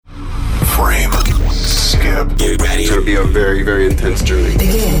It's going to be a very, very intense journey.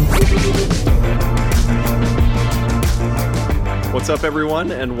 What's up,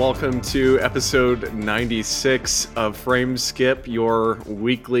 everyone, and welcome to episode 96 of Frame Skip, your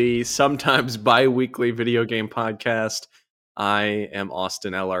weekly, sometimes bi-weekly video game podcast. I am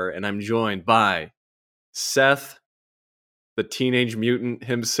Austin Eller, and I'm joined by Seth, the teenage mutant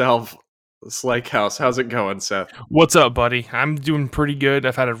himself, Slakehouse. How's it going, Seth? What's up, buddy? I'm doing pretty good.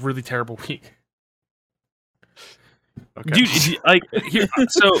 I've had a really terrible week. Okay. Dude,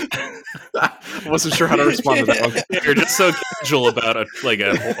 so I wasn't sure how to respond to that one. You're just so casual about a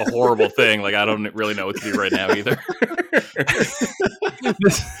horrible thing. Like, I don't really know what to do right now either.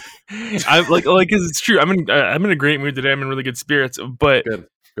 I'm like, cause it's true. I'm in a great mood today. I'm in really good spirits. But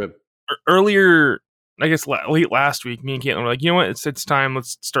Good. Earlier, I guess late last week, me and Caitlin were like, you know what? It's time.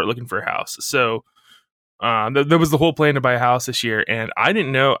 Let's start looking for a house. So there was the whole plan to buy a house this year, and I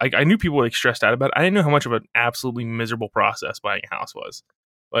didn't know. I knew people were like stressed out about it. I didn't know how much of an absolutely miserable process buying a house was.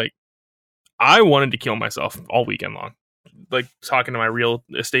 Like, I wanted to kill myself all weekend long, like talking to my real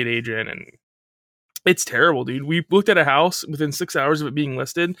estate agent, and it's terrible, dude. We looked at a house within 6 hours of it being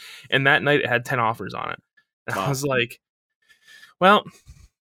listed, and that night it had 10 offers on it. And I was like, well,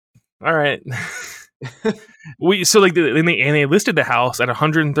 all right. They listed the house at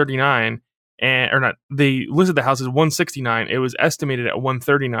 139. They listed the house as 169. It was estimated at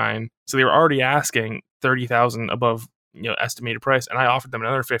 139. So they were already asking 30,000 above, estimated price. And I offered them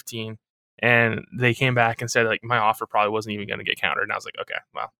another 15, and they came back and said, like, my offer probably wasn't even going to get countered. And I was like, okay,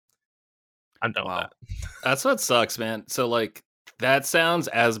 well, I'm done with that. That's what sucks, man. So, like, that sounds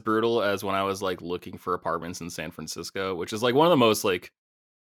as brutal as when I was like looking for apartments in San Francisco, which is like one of the most like,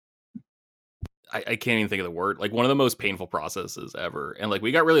 I can't even think of the word, like one of the most painful processes ever. And like,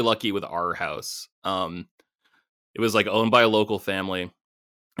 we got really lucky with our house. It was like owned by a local family,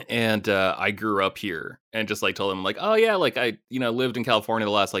 and I grew up here, and just like told them like, oh yeah, like I, lived in California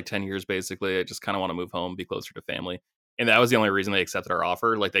the last like 10 years, basically. I just kind of want to move home, be closer to family. And that was the only reason they accepted our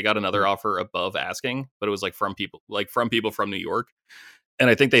offer. Like, they got another offer above asking, but it was like from people from New York. And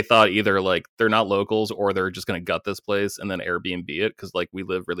I think they thought either like they're not locals, or they're just going to gut this place and then Airbnb it, because like we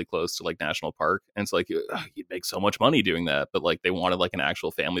live really close to like National Park, and it's like you'd make so much money doing that. But like they wanted like an actual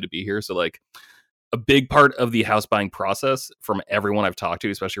family to be here. So like a big part of the house buying process from everyone I've talked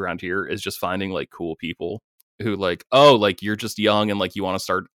to, especially around here, is just finding like cool people who like, oh, like you're just young and like you want to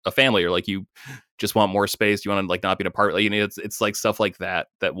start a family, or like you just want more space, you want to like not be in a part, like, it's like stuff like that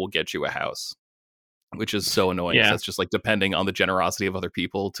will get you a house, which is so annoying. Yeah. That's just like depending on the generosity of other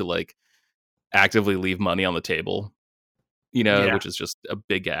people to like actively leave money on the table, which is just a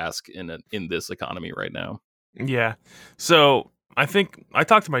big ask in this economy right now. Yeah. So I think I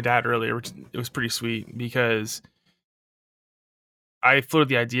talked to my dad earlier, which it was pretty sweet, because I floated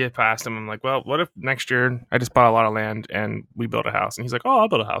the idea past him. I'm like, well, what if next year I just bought a lot of land and we built a house? And he's like, oh, I'll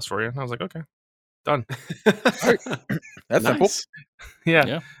build a house for you. And I was like, okay, done. That's simple.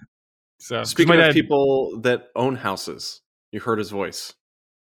 Yeah. So Speaking of people that own houses, you heard his voice.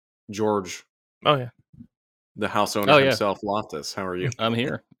 George. Oh, yeah. The house owner himself, Loftus. How are you? I'm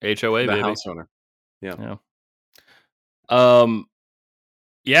here. HOA, The baby. house owner. Yeah.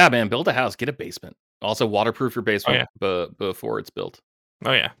 Yeah, man, build a house, get a basement. Also, waterproof your basement before it's built.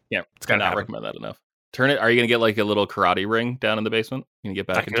 Oh, yeah. Yeah, It's gotta cannot happen. recommend that enough. Are you going to get like a little karate ring down in the basement? You can get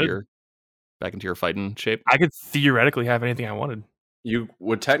back into your fighting shape. I could theoretically have anything I wanted. You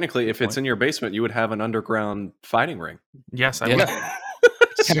would technically, if it's in your basement, you would have an underground fighting ring. Yes, I Yeah. would.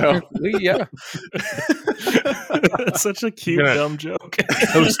 So, Yeah. That's such a cute, Gonna- dumb joke.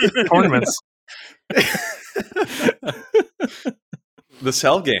 Host tournaments. the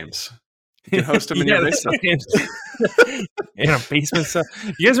cell games. You can host them in your basement. In a basement.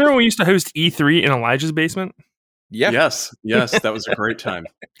 You guys remember when we used to host E3 in Elijah's basement? Yeah. Yes, that was a great time.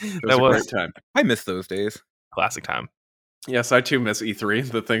 It was a great time. I miss those days. Classic time. Yes, I too miss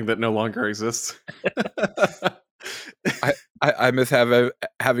E3, the thing that no longer exists. I miss having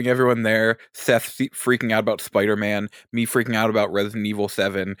everyone there. Seth freaking out about Spider-Man, me freaking out about Resident Evil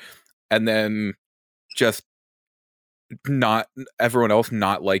 7, and then just not everyone else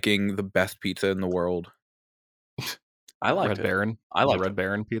not liking the best pizza in the world. I liked Red it. Baron. I liked Red it.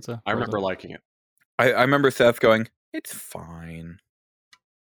 Baron pizza. I remember liking it. I remember Seth going, "It's fine."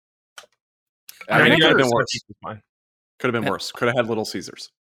 I mean, it could have been never- worse. Could have been worse. Could have had Little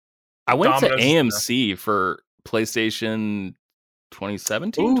Caesars. I went Domino's to is AMC for PlayStation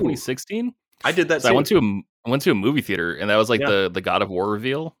 2017, Ooh. 2016. I did that So too. I went to a movie theater, and that was like Yeah. the God of War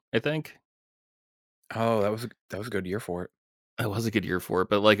reveal, I think. Oh, that was a good year for it. That was a good year for it,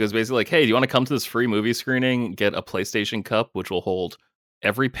 but like it was basically like, hey, do you want to come to this free movie screening? Get a PlayStation Cup, which will hold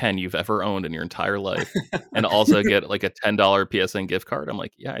every pen you've ever owned in your entire life, and also get like a $10 PSN gift card. I'm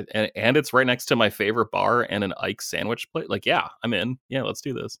like, yeah, and it's right next to my favorite bar and an Ike's sandwich plate. Like, yeah, I'm in. Yeah, let's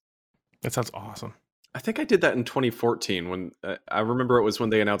do this. That sounds awesome. I think I did that in 2014 when I remember it was when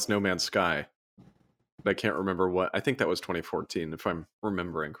they announced No Man's Sky. But I can't remember what. I think that was 2014 if I'm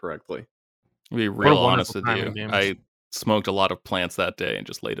remembering correctly. To be real honest wonderful with time you, in games. I smoked a lot of plants that day and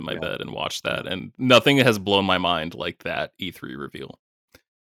just laid in my bed and watched that, and nothing has blown my mind like that E3 reveal.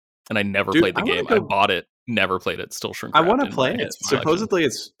 And I never played the game. I bought it, never played it, still shrink. I want to play it. Supposedly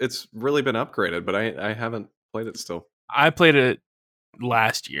it's really been upgraded, but I haven't played it still. I played it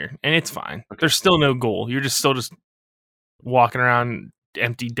last year, and it's fine. Okay. There's still no goal. You're just walking around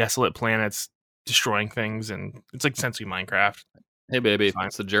empty, desolate planets, destroying things, and it's like essentially Minecraft. Hey, baby,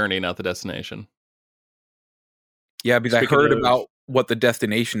 it's a journey, not the destination. Yeah, because I heard about what the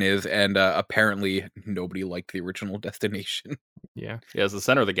destination is, and apparently nobody liked the original destination. Yeah, it's the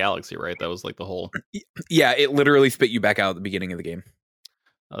center of the galaxy, right? That was like the whole. Yeah, it literally spit you back out at the beginning of the game.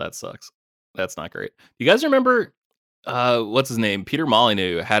 Oh, that sucks. That's not great. You guys remember what's his name? Peter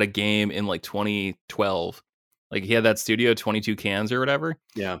Molyneux had a game in like 2012. Like he had that Studio 22 Cans or whatever.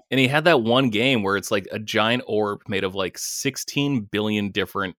 Yeah. And he had that one game where it's like a giant orb made of like 16 billion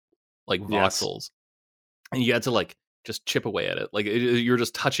different like voxels. Yes. And you had to like just chip away at it. Like you're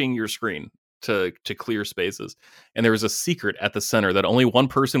just touching your screen to clear spaces. And there was a secret at the center that only one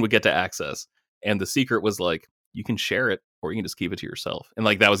person would get to access. And the secret was like, you can share it or you can just keep it to yourself. And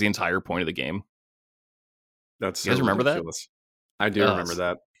like that was the entire point of the game. That's you guys remember ridiculous. That? I do remember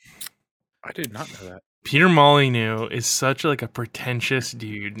that. I did not know that. Peter Molyneux is such like a pretentious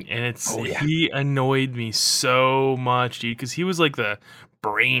dude, and he annoyed me so much, dude, because he was like the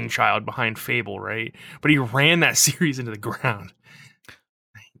brainchild behind Fable, right? But he ran that series into the ground.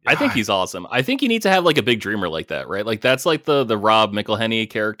 I think he's awesome. I think you need to have like a big dreamer like that, right? Like that's like the Rob McElhenney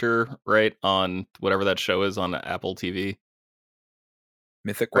character, right? On whatever that show is on Apple TV.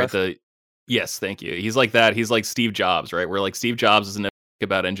 Mythic Quest? Right, yes, thank you. He's like that. He's like Steve Jobs, right? Where like Steve Jobs isn't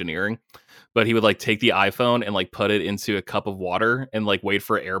about engineering, but he would like take the iPhone and like put it into a cup of water and like wait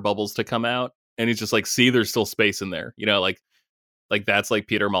for air bubbles to come out. And he's just like, see, there's still space in there. You know, like that's like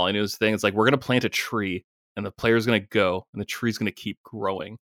Peter Molyneux's thing. It's like, we're going to plant a tree and the player's going to go and the tree's going to keep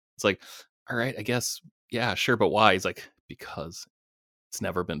growing. It's like, all right, I guess. Yeah, sure. But why? He's like, because it's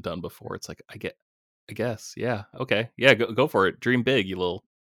never been done before. It's like, I guess. Yeah. Okay. Yeah. Go for it. Dream big, you little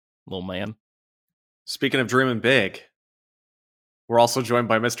man. Speaking of dreaming big, we're also joined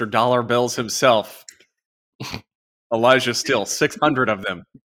by Mr. Dollar Bills himself, Elijah Steele. 600 of them,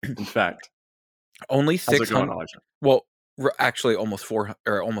 in fact. Only 600. Well, actually, almost 400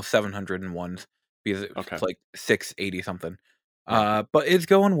 or almost 701 because it's like 680 something. But it's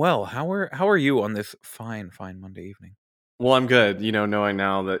going well. How are you on this fine Monday evening? Well, I'm good. You know, knowing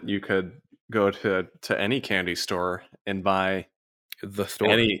now that you could go to any candy store and buy the store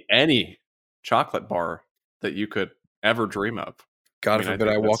any chocolate bar that you could ever dream of. God forbid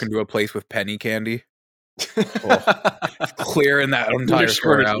I walk into a place with penny candy. Clearing that entire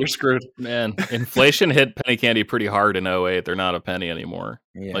store out. You're screwed. Man, inflation hit penny candy pretty hard in 2008. They're not a penny anymore.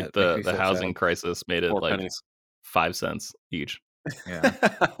 Yeah, like the housing crisis made it 4 like pennies. 5 cents each. Yeah.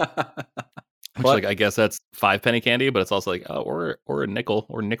 Which, like, I guess that's 5 penny candy, but it's also like, or a nickel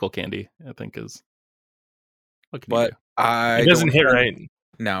or nickel candy, I think is. What can you do? It doesn't hit right.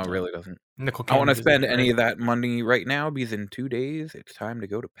 No, it really doesn't. Nickel I want to spend any of that money right now because in 2 days it's time to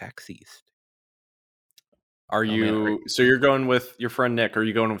go to PAX East. Are you? So you're going with your friend Nick? Are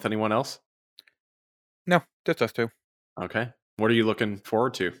you going with anyone else? No, just us two. Okay. What are you looking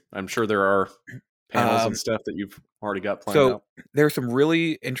forward to? I'm sure there are panels and stuff that you've already got planned out. There's some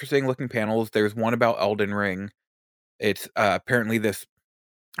really interesting looking panels. There's one about Elden Ring. It's apparently this,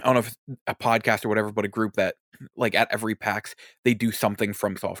 I don't know if it's a podcast or whatever, but a group that like at every PAX they do something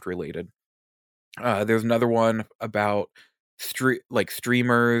FromSoft related. There's another one about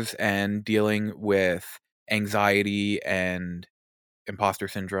streamers and dealing with anxiety and imposter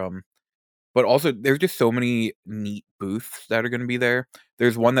syndrome. But also, there's just so many neat booths that are going to be there.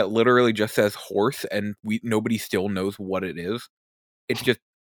 There's one that literally just says horse, and nobody still knows what it is. It's just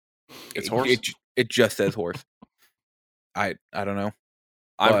it's horse. It just says horse. I don't know.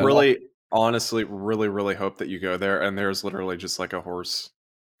 I really, honestly, really hope that you go there, and there's literally just like a horse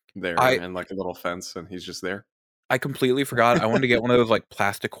there and like a little fence, and he's just there. I completely forgot. I wanted to get one of those like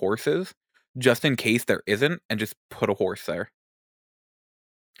plastic horses, just in case there isn't, and just put a horse there.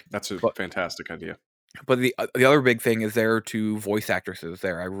 That's a fantastic idea. But the other big thing is there are 2 voice actresses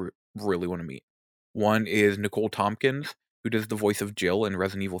there I really want to meet. One is Nicole Tompkins, who does the voice of Jill in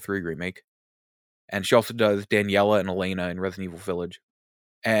Resident Evil 3 Remake. And she also does Daniela and Elena in Resident Evil Village.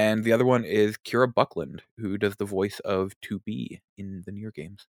 And the other one is Kira Buckland, who does the voice of 2B in the Nier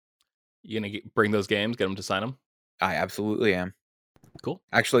games. You gonna bring those games? Get them to sign them? I absolutely am. Cool.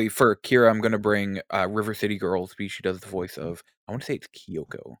 Actually, for Kira, I'm going to bring River City Girls, because she does the voice of, I want to say it's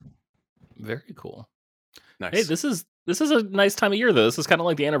Kyoko. Very cool. Nice. Hey, this is a nice time of year, though. This is kind of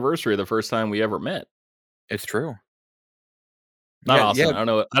like the anniversary of the first time we ever met. It's true. Not Yeah, Austin. yeah. I don't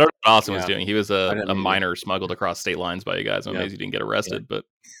know what Austin was Yeah. doing. He was I a didn't either. minor smuggled across state lines by you guys. I'm Yeah. amazed he didn't get arrested, but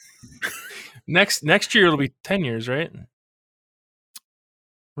Next year it'll be 10 years, right? Or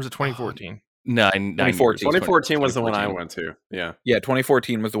was it 2014? 9 years. 2014 was the one I 2014. went to. Yeah. Yeah,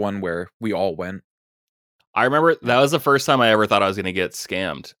 2014 was the one where we all went. I remember that was the first time I ever thought I was going to get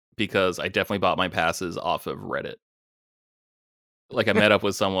scammed, because I definitely bought my passes off of Reddit. Like, I met up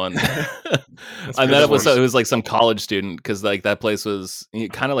with someone. I met up with it was like some college student, because like that place was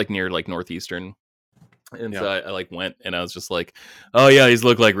kind of like near like Northeastern. And so I like went, and I was just like, oh yeah, these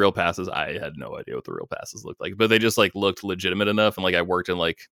look like real passes. I had no idea what the real passes looked like, but they just like looked legitimate enough. And like I worked in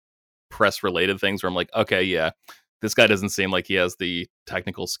like press related things where I'm like, okay, yeah, this guy doesn't seem like he has the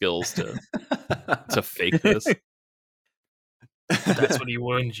technical skills to fake this. That's what he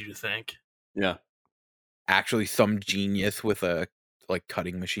wanted you to think. Yeah. Actually, some genius with a like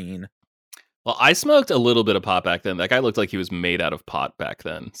cutting machine. Well, I smoked a little bit of pot back then. That guy looked like he was made out of pot back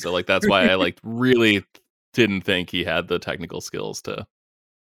then. So like that's why I like really didn't think he had the technical skills to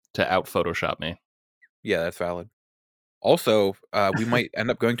out Photoshop me. Yeah, that's valid. Also, we might end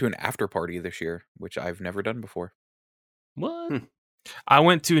up going to an after party this year, which I've never done before. What? I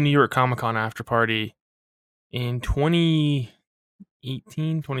went to a New York Comic Con after party in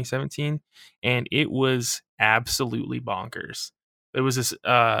 2018, 2017, and it was absolutely bonkers. There was this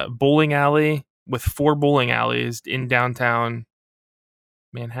bowling alley with 4 bowling alleys in downtown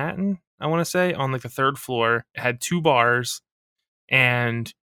Manhattan, I want to say, on like the 3rd floor. It had 2 bars,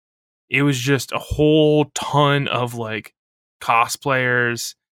 and it was just a whole ton of like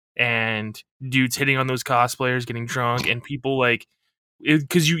cosplayers and dudes hitting on those cosplayers, getting drunk, and people like,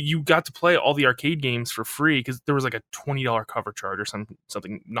 because you got to play all the arcade games for free, because there was like a $20 cover charge or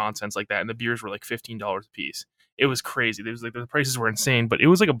something nonsense like that, and the beers were like $15 a piece. It was crazy. There was like the prices were insane, but it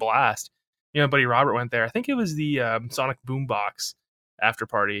was like a blast. You know, buddy Robert went there. I think it was the Sonic Boombox after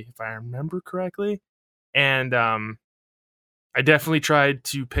party, if I remember correctly. And I definitely tried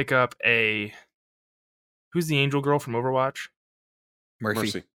to pick up who's the angel girl from Overwatch?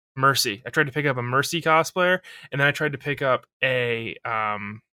 Mercy. Mercy. I tried to pick up a Mercy cosplayer, and then I tried to pick up a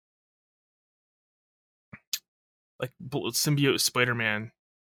like symbiote Spider-Man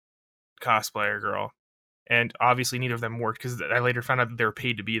cosplayer girl. And obviously neither of them worked, because I later found out that they were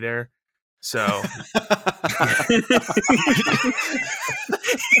paid to be there. So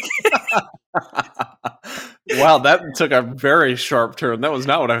Wow, that took a very sharp turn. That was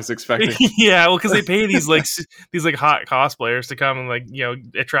not what I was expecting. yeah, well, because they pay these like hot cosplayers to come and like, you know,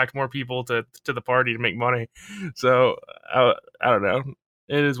 attract more people to the party to make money. So I don't know.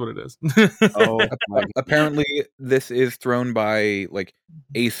 It is what it is. Oh, Apparently, this is thrown by like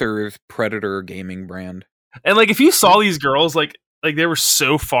Acer's Predator gaming brand. And like, if you saw these girls, like they were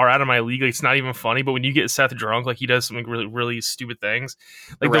so far out of my league, like, it's not even funny. But when you get Seth drunk, like he does some really, really stupid things.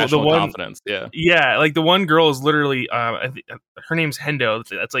 Like the one confidence, yeah, like the one girl is literally, her name's Hendo.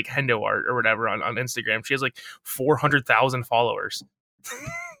 That's like Hendo art or whatever on Instagram. She has like 400,000 followers.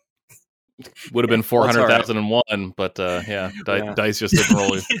 Would have been 400,001, but Dice just didn't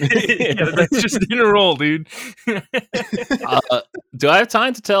roll. Dice just didn't roll, dude. Do I have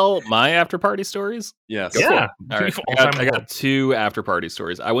time to tell my after party stories? yes. Yeah. All right. I got 2 after party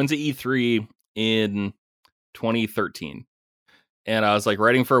stories. I went to E3 in 2013, and I was like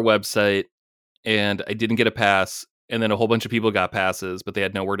writing for a website, and I didn't get a pass. And then a whole bunch of people got passes, but they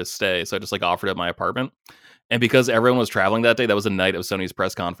had nowhere to stay. So I just like offered up my apartment. And because everyone was traveling that day, that was the night of Sony's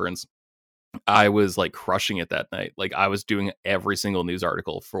press conference. I was like crushing it that night. Like I was doing every single news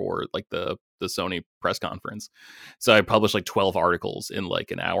article for like the Sony press conference. So I published like 12 articles in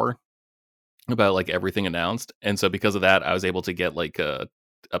like an hour about like everything announced. And so because of that, I was able to get like a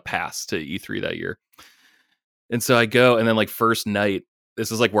pass to E3 that year. And so I go, and then like first night,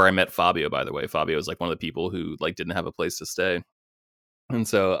 this is like where I met Fabio, by the way. Fabio was like one of the people who like didn't have a place to stay. And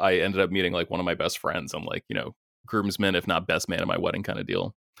so I ended up meeting like one of my best friends. I'm like, you know, groomsman, if not best man at my wedding kind of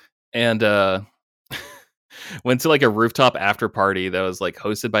deal. And went to like a rooftop after party that was like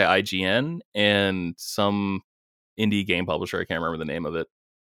hosted by IGN and some indie game publisher. I can't remember the name of it.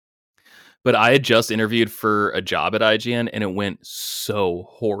 But I had just interviewed for a job at IGN, and it went so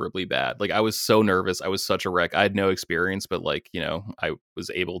horribly bad. Like I was so nervous. I was such a wreck. I had no experience, but like, you know, I was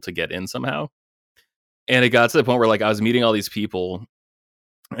able to get in somehow. And it got to the point where like I was meeting all these people,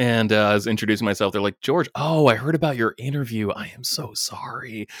 And I was introducing myself. They're like, George, oh, I heard about your interview. I am so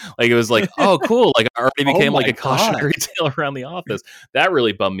sorry. Like, it was like, oh, cool. Like, I already became like a cautionary tale around the office. That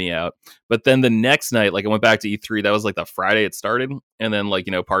really bummed me out. But then the next night, like, I went back to E3. That was like the Friday it started. And then, like,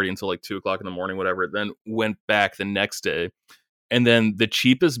 party until like 2:00 in the morning, whatever. Then went back the next day. And then the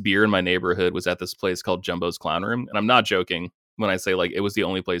cheapest beer in my neighborhood was at this place called Jumbo's Clown Room. And I'm not joking when I say, like, it was the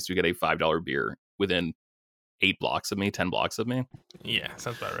only place to get a $5 beer within 10 blocks of me. Yeah,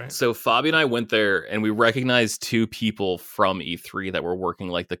 sounds about right. So Fabi and I went there and we recognized two people from E3 that were working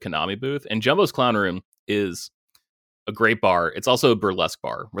like the Konami booth. And Jumbo's Clown Room is a great bar. It's also a burlesque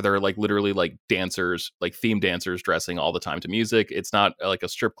bar where there are like literally like dancers, like themed dancers dressing all the time to music. It's not like a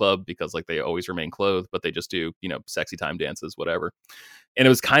strip club because like they always remain clothed, but they just do, sexy time dances, whatever. And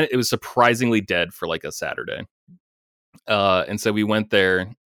it was surprisingly dead for like a Saturday. And so we went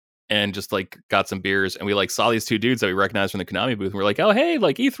there and just like got some beers, and we like saw these two dudes that we recognized from the Konami booth, and we're like, oh, hey,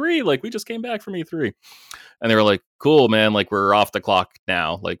 like E3, like we just came back from E3. And they were like, cool, man, like we're off the clock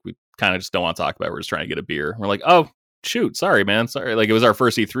now, like we kind of just don't want to talk about it. We're just trying to get a beer. And we're like, oh shoot, sorry, man, sorry. Like, it was our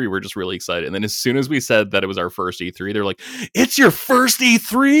first E3. We're just really excited. And then as soon as we said that it was our first E3, they're like, it's your first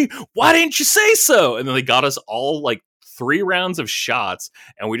E3? Why didn't you say so? And then they got us all like 3 rounds of shots,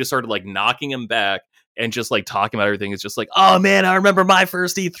 and we just started like knocking them back and just like talking about everything. It's just like, oh man, I remember my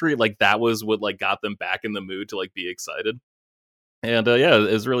first E3. Like, that was what like got them back in the mood to like be excited. And yeah,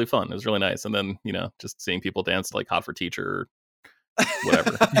 it was really fun. It was really nice. And then, just seeing people dance like Hot for Teacher or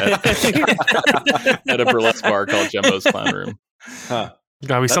whatever at a burlesque bar called Jumbo's Clown Room. Huh.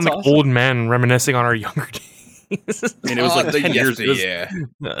 God, we sound like awesome. Old men reminiscing on our younger days. I mean, it was like 10 years ago. Yeah.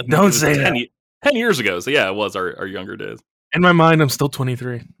 Don't say that. 10 years ago. So yeah, it was our younger days. In my mind, I'm still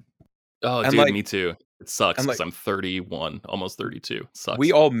 23. Oh, and dude, like, me too. It sucks because I'm 31, almost 32. It sucks.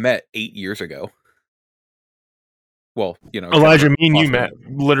 We all met 8 years ago. Well, Elijah, me and you met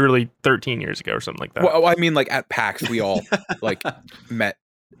literally 13 years ago or something like that. Well, I mean, like at PAX, we all like met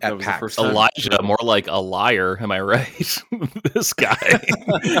at PAX. Elijah, more like a liar. Am I right? This guy.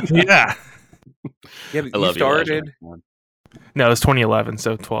 Yeah. Yeah, but you started. No, it was 2011,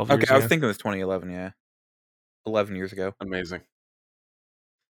 so 12 years ago. I was thinking it was 2011, yeah. 11 years ago. Amazing.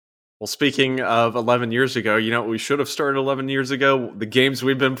 Well, speaking of 11 years ago, we should have started 11 years ago? The games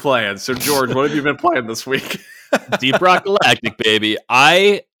we've been playing. So, George, what have you been playing this week? Deep Rock Galactic, baby.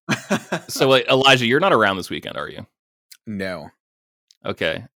 So, Elijah, you're not around this weekend, are you? No.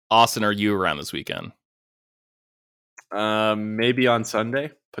 Okay. Austin, are you around this weekend? Maybe on Sunday,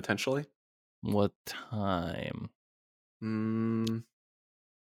 potentially. What time?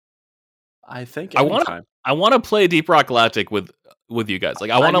 I think I want to play Deep Rock Galactic with you guys.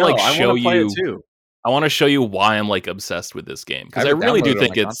 Like, I want to like show you. Too. I want to show you why I'm like obsessed with this game, because I really do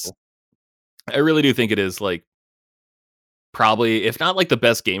think it is like probably, if not like the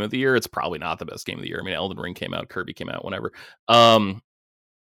best game of the year, it's probably not the best game of the year. I mean, Elden Ring came out, Kirby came out, whatever. But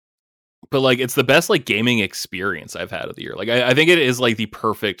like, it's the best like gaming experience I've had of the year. Like, I think it is like the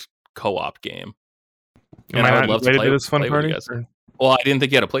perfect co-op game. And I would love to play this fun party. With you guys. Well, I didn't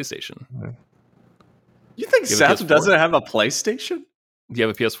think you had a PlayStation. You think Seth doesn't have a PlayStation? Do you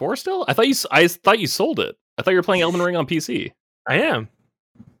have a PS4 still? I thought you sold it. I thought you were playing Elden Ring on PC. I am.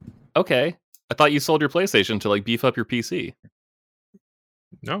 Okay. I thought you sold your PlayStation to like beef up your PC.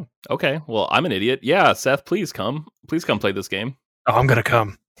 No. Okay. Well, I'm an idiot. Yeah, Seth, please come. Please come play this game. Oh, I'm gonna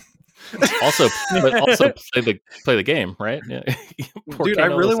come. Also play the game, right? Yeah. Dude, I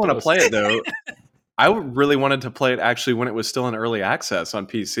really want to play it though. I really wanted to play it actually when it was still in early access on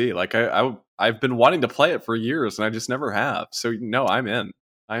PC. Like I've been wanting to play it for years and I just never have. So no, I'm in.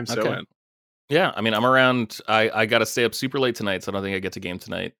 I'm so in. Yeah, I mean, I'm around. I got to stay up super late tonight, so I don't think I get to game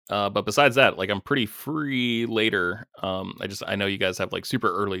tonight. But besides that, like, I'm pretty free later. I know you guys have like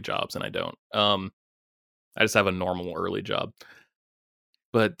super early jobs, and I don't. I just have a normal early job.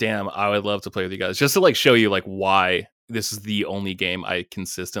 But damn, I would love to play with you guys just to like show you like why this is the only game I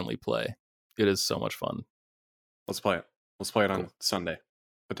consistently play. It is so much fun. Let's play it. Let's play it on Sunday,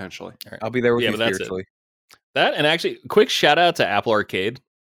 potentially. All right. I'll be there with you spiritually. That, and actually, quick shout out to Apple Arcade.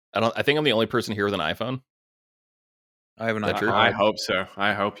 I think I'm the only person here with an iPhone. I have an iPhone. I hope so.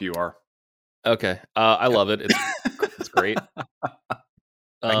 I hope you are. Okay. I love it. It's great.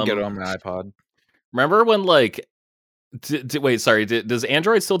 I can get it on my iPod. Remember when like wait, sorry, does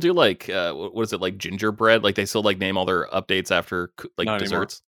Android still do like what is it, like gingerbread? Like they still like name all their updates after like Not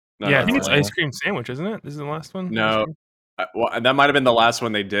desserts? Yeah, I think it's ice cream sandwich, isn't it? This is the last one? No. Well, that might have been the last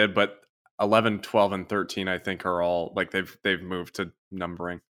one they did, but 11, 12, and 13 I think are all like they've moved to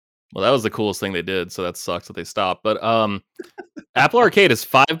numbering. Well, that was the coolest thing they did, so that sucks that they stopped. But Apple Arcade is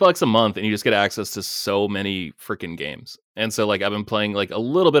 $5 a month, and you just get access to so many freaking games. And so, like, I've been playing like a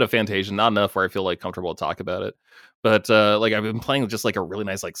little bit of Fantasia, not enough where I feel like comfortable to talk about it. But like, I've been playing just like a really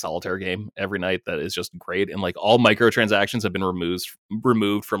nice like solitaire game every night that is just great, and like all microtransactions have been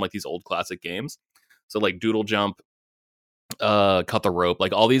removed from like these old classic games. So like Doodle Jump, Cut the Rope,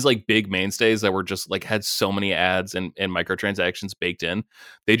 like all these like big mainstays that were just like had so many ads and microtransactions baked in.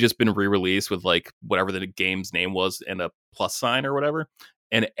 They just been re-released with like whatever the game's name was and a plus sign or whatever,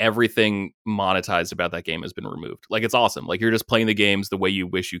 and everything monetized about that game has been removed. Like, it's awesome. Like, you're just playing the games the way you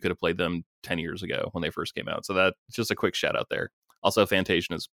wish you could have played them 10 years ago when they first came out. So that's just a quick shout out there. Also,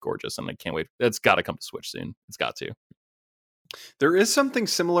 Fantasia is gorgeous, and I can't wait. It's got to come to Switch soon. It's got to. There is something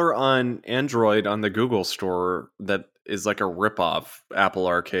similar on Android on the Google Store that is like a ripoff Apple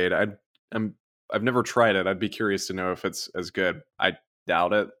Arcade. I've never tried it. I'd be curious to know if it's as good. I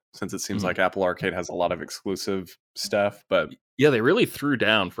doubt it, since it seems like Apple Arcade has a lot of exclusive stuff. But yeah, they really threw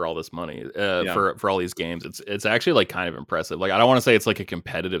down for all this money for all these games. It's actually like kind of impressive. Like, I don't want to say it's like a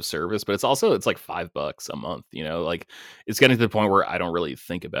competitive service, but it's like $5 a month. You know, like, it's getting to the point where I don't really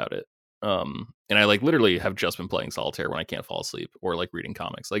think about it. And I like literally have just been playing solitaire when I can't fall asleep, or like reading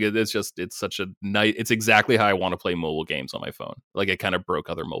comics. Like, it's such a night. It's exactly how I want to play mobile games on my phone. Like, it kind of broke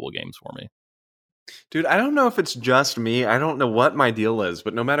other mobile games for me. Dude, I don't know if it's just me. I don't know what my deal is,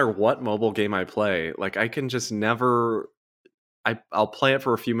 but no matter what mobile game I play, like, I can just never. I'll play it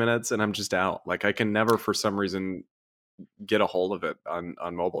for a few minutes and I'm just out. Like, I can never, for some reason, get a hold of it on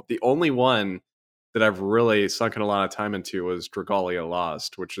mobile. The only one that I've really sunk in a lot of time into was Dragalia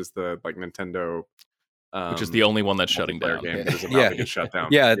Lost, which is the like Nintendo, which is the only one that's shutting down. Game that is about to get shut down.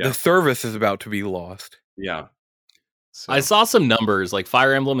 Yeah, the service is about to be lost. Yeah. So. I saw some numbers. Like,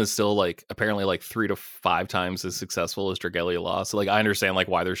 Fire Emblem is still like apparently like 3 to 5 times as successful as Dragalia Lost. So like, I understand like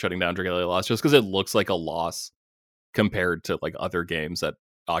why they're shutting down Dragalia Lost, just because it looks like a loss compared to like other games that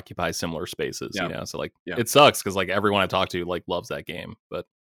occupy similar spaces. You know, so like it sucks because like everyone I talk to like loves that game. But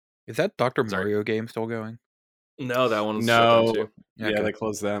is that Dr. Mario game still going? No, that one's no. too. Yeah, okay. They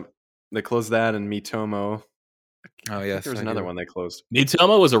closed that. They closed that, and Miitomo. Oh yes, there's another one they closed.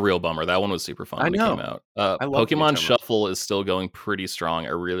 Miitomo was a real bummer. That one was super fun when it came out. Pokemon Shuffle is still going pretty strong. I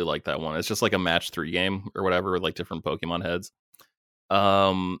really like that one. It's just like a match 3 game or whatever with like different Pokemon heads.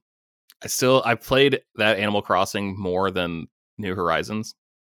 I played that Animal Crossing more than New Horizons.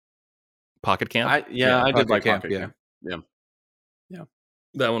 Pocket Camp. I did like Pocket Camp. Yeah.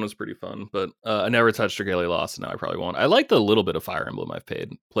 That one was pretty fun, but I never touched Dragalia Lost, and now I probably won't. I like the little bit of Fire Emblem I've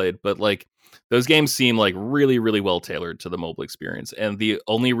played, but like those games seem like really, really well tailored to the mobile experience. And the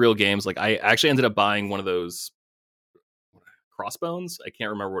only real games, like, I actually ended up buying one of those Crossbones. I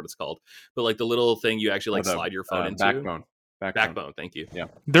can't remember what it's called, but like the little thing you actually like slide your phone into. Backbone. Thank you. Yeah,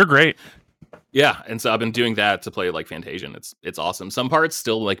 they're great. Yeah, and so I've been doing that to play like Fantasia, and it's awesome. Some parts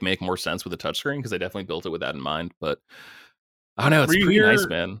still like make more sense with the touchscreen because I definitely built it with that in mind, but. I don't know, it's pretty nice,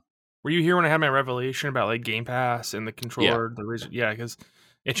 man. Were you here when I had my revelation about like Game Pass and the controller? Yeah, because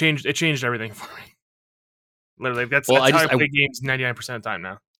it changed everything for me. Literally, that's how I play games 99% of the time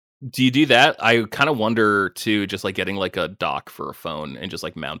now. Do you do that? I kind of wonder too, just like getting like a dock for a phone and just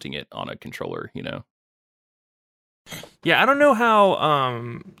like mounting it on a controller, you know? Yeah, I don't know how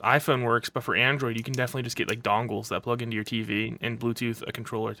iPhone works, but for Android, you can definitely just get like dongles that plug into your TV and Bluetooth a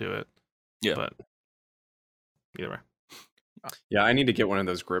controller to it. Yeah, but either way. Yeah, I need to get one of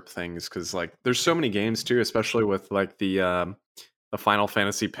those grip things because like there's so many games too, especially with like the Final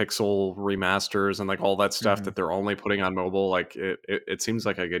Fantasy Pixel remasters and like all that stuff that they're only putting on mobile. Like it seems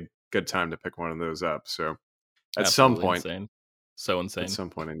like a good time to pick one of those up. So at some point, so insane. At some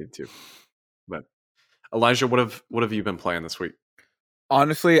point, I need to. But Elijah, what have you been playing this week?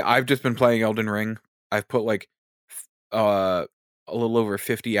 Honestly, I've just been playing Elden Ring. I've put like a little over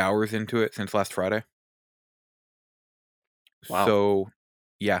 50 hours into it since last Friday. Wow. So,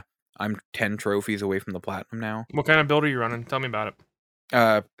 yeah, I'm 10 trophies away from the platinum now. What kind of build are you running? Tell me about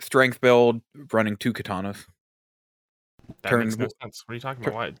it. Strength build, running 2 katanas. That makes no sense. What are you talking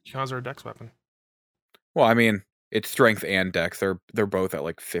about? Why? Katanas are a dex weapon. Well, I mean, it's strength and dex. They're both at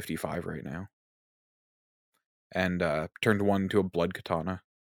like 55 right now. And turned 1 to a blood katana.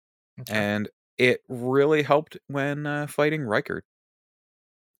 Okay. And it really helped when fighting Rykard.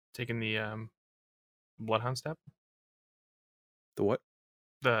 Taking the Bloodhound step? The what?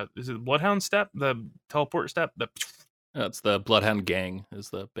 Is it the Bloodhound step? The teleport step? It's the Bloodhound Gang is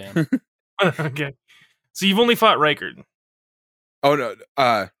the band. Okay. So you've only fought Rykard. Oh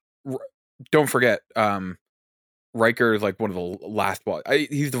no! Don't forget, Rykard is like one of the last boss.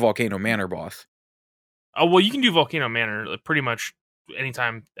 He's the Volcano Manor boss. Oh well, you can do Volcano Manor like, pretty much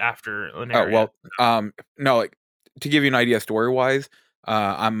anytime after Oh Lunaria. well, no, like to give you an idea story wise,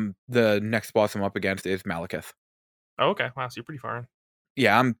 I'm the next boss I'm up against is Malekith. Oh, okay. Wow, so you're pretty far in.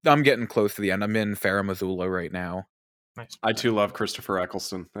 Yeah, I'm getting close to the end. I'm in Farum Azula right now. Nice. I too love Christopher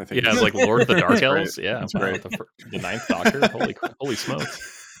Eccleston. I think Yeah, it's like Lord of the Dark That's great. Elves. Yeah, That's great. The Ninth Doctor. Holy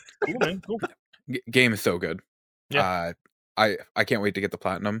smokes! Cool, man. Cool. Game is so good. Yeah. I can't wait to get the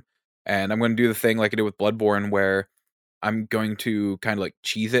platinum, and I'm going to do the thing like I did with Bloodborne, where I'm going to kind of like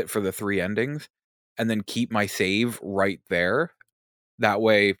cheese it for the 3 endings, and then keep my save right there. That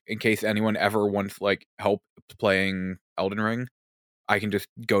way, in case anyone ever wants like help playing Elden Ring, I can just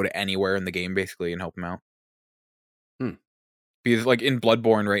go to anywhere in the game basically and help them out. Because like in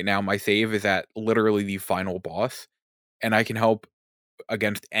Bloodborne right now, my save is at literally the final boss, and I can help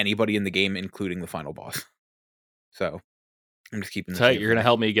against anybody in the game, including the final boss. So I'm just keeping. Tight. You're gonna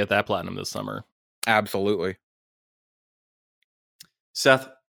help me get that platinum this summer. Absolutely. Seth,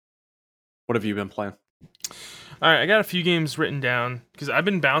 what have you been playing? All right, I got a few games written down because I've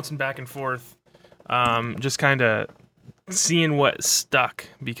been bouncing back and forth, just kind of seeing what stuck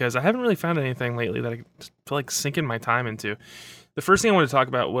because I haven't really found anything lately that I feel like sinking my time into. The first thing I wanted to talk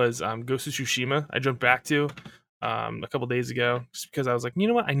about was Ghost of Tsushima. I jumped back to a couple days ago just because I was like, you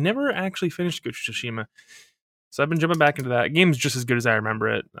know what? I never actually finished Ghost of Tsushima. So I've been jumping back into that. The game's just as good as I remember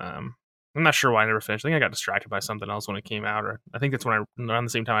it. I'm not sure why I never finished. I think I got distracted by something else when it came out, or I think that's when around the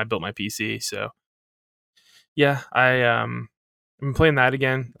same time I built my PC. So yeah, I've been playing that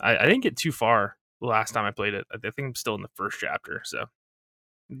again. I didn't get too far the last time I played it. I think I'm still in the first chapter, so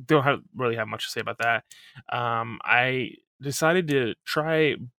don't really have much to say about that. I decided to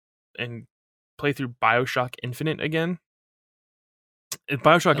try and play through BioShock Infinite again.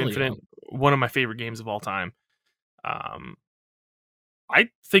 BioShock Infinite, one of my favorite games of all time. I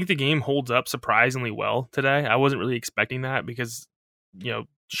think the game holds up surprisingly well today. I wasn't really expecting that because,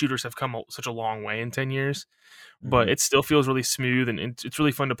 shooters have come such a long way in 10 years, but it still feels really smooth and it's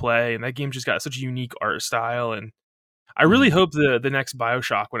really fun to play. And that game just got such a unique art style. And I really hope the next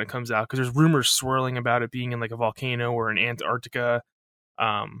BioShock, when it comes out, because there's rumors swirling about it being in like a volcano or in Antarctica.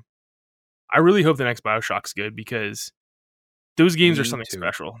 I really hope the next BioShock's good because those games are something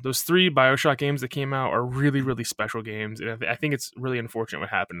special. Those 3 BioShock games that came out are really, really special games. And I think it's really unfortunate what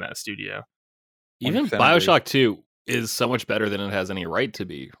happened to that studio. Even BioShock 2 is so much better than it has any right to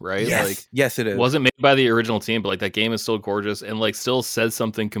be, right? Yes, like, yes, it is. Wasn't made by the original team, but like that game is still gorgeous and like still says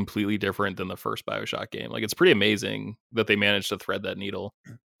something completely different than the first BioShock game. Like it's pretty amazing that they managed to thread that needle.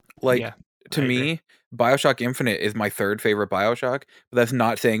 Like to me, BioShock Infinite is my 3rd favorite BioShock, but that's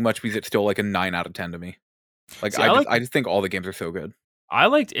not saying much because it's still like a 9 out of 10 to me. Like see, I just think all the games are so good. I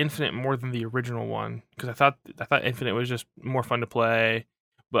liked Infinite more than the original one because I thought Infinite was just more fun to play.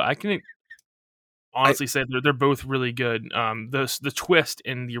 But I can honestly say they're both really good. The twist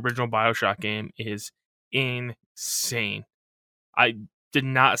in the original BioShock game is insane. I did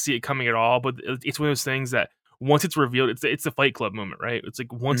not see it coming at all, but it's one of those things that once it's revealed, it's the Fight Club moment, right? It's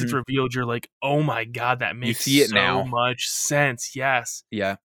like once it's revealed, you're like, oh my god, that makes so much sense. Yes,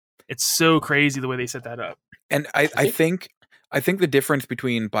 yeah, it's so crazy the way they set that up. And I think the difference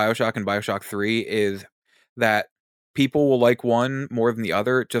between BioShock and BioShock 3 is that people will like one more than the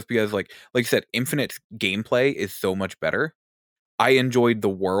other just because like you said, Infinite's gameplay is so much better. I enjoyed the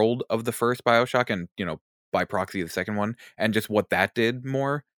world of the first BioShock and, by proxy the second one and just what that did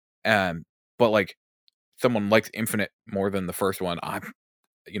more. But like someone likes Infinite more than the first one, I'm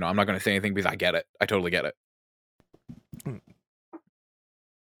not going to say anything because I get it. I totally get it.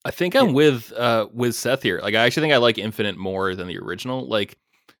 I think I'm with Seth here. Like I actually think I like Infinite more than the original. Like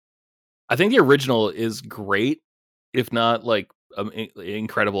I think the original is great, if not like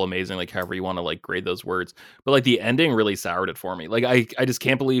incredible, amazing, like however you want to like grade those words. But like the ending really soured it for me. Like I just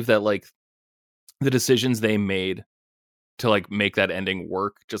can't believe that like the decisions they made to like make that ending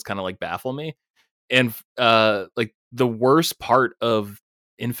work just kind of like baffle me. And like the worst part of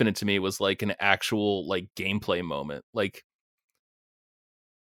Infinite to me was like an actual like gameplay moment. Like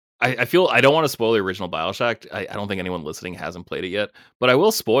I feel I don't want to spoil the original BioShock. I don't think anyone listening hasn't played it yet, but I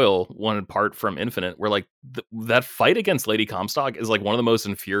will spoil one part from Infinite where like that fight against Lady Comstock is like one of the most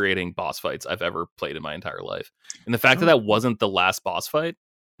infuriating boss fights I've ever played in my entire life. And the fact that wasn't the last boss fight,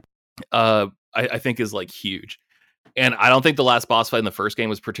 I think is like huge. And I don't think the last boss fight in the first game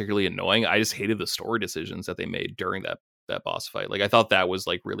was particularly annoying. I just hated the story decisions that they made during that boss fight. Like I thought that was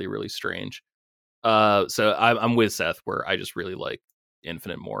like really, really strange. So I'm with Seth where I just really like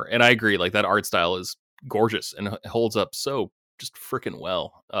Infinite more, and I agree, like that art style is gorgeous and holds up so just freaking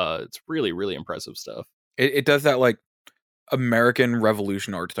well. It's really, really impressive stuff. It does that like American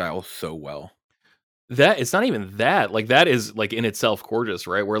Revolution art style so well. that it's not even that. Like that is like in itself gorgeous,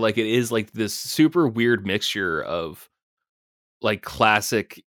 right? Where like it is like this super weird mixture of like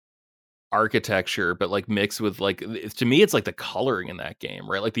classic architecture, but like mixed with like to me it's like the coloring in that game,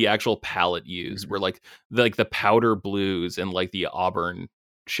 right? Like the actual palette used, where like the powder blues and like the auburn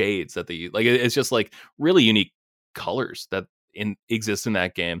shades that they like. It's just like really unique colors that exist in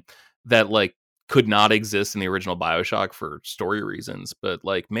that game that like could not exist in the original BioShock for story reasons. But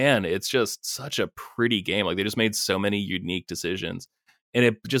like, man, it's just such a pretty game. Like they just made so many unique decisions, and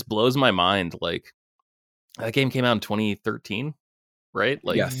it just blows my mind. Like that game came out in 2013, right?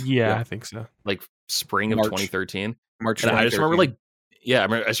 Like, Yes. Yeah, I think so. like spring of March. 2013. March. And I just remember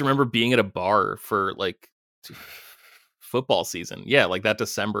 2013. I just remember being at a bar for like football season. Yeah, like that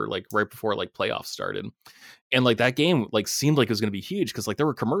December, like right before like playoffs started. And like that game like seemed like it was going to be huge because like there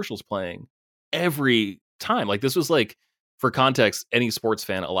were commercials playing every time. Like this was like, for context, any sports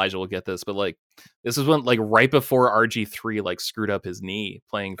fan, Elijah will get this, but like this is when like right before RG3 like screwed up his knee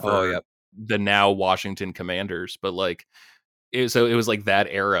playing for the now Washington Commanders. But like so it was like that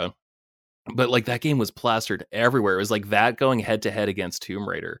era. But like that game was plastered everywhere. It was like that going head to head against Tomb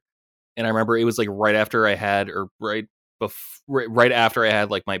Raider. And I remember it was like right after I had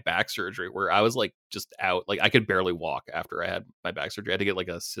like my back surgery, where I was like just out, like I could barely walk after I had my back surgery. I had to get like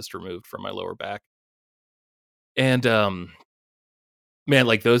a cyst removed from my lower back. And man,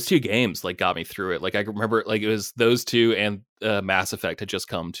 like those two games like got me through it. Like I remember like it was those two and Mass Effect had just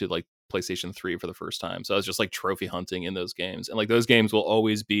come to like PlayStation 3 for the first time. So I was just like trophy hunting in those games. And like those games will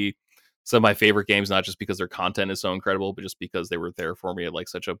always be some of my favorite games, not just because their content is so incredible, but just because they were there for me at like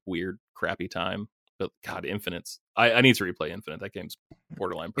such a weird, crappy time. But God, Infinite's I need to replay Infinite. That game's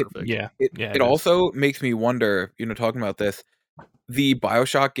borderline perfect. It also makes me wonder, talking about this, the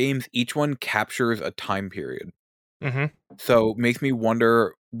BioShock games, each one captures a time period. Mm-hmm. So makes me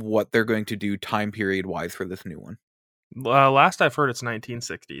wonder what they're going to do time period wise for this new one. Last I've heard, it's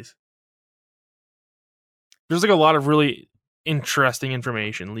 1960s. There's like a lot of really interesting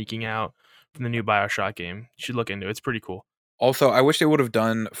information leaking out from the new BioShock game. You should look into it. It's pretty cool. Also, I wish they would have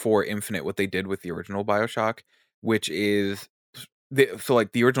done for Infinite what they did with the original BioShock, which is so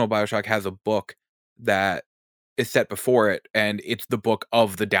like the original BioShock has a book that is set before it, and it's the book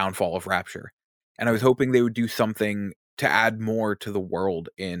of the downfall of Rapture. And I was hoping they would do something to add more to the world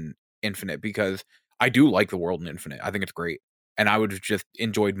in Infinite, because I do like the world in Infinite. I think it's great, and I would have just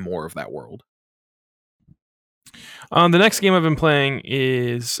enjoyed more of that world. The next game I've been playing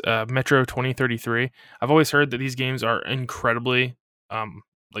is Metro 2033. I've always heard that these games are incredibly,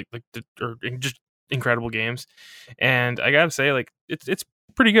 just incredible games, and I gotta say, like it's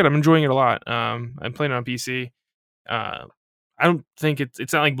pretty good. I'm enjoying it a lot. I'm playing it on PC. I don't think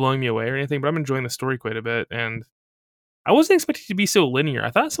it's not like blowing me away or anything, but I'm enjoying the story quite a bit, and I wasn't expecting it to be so linear.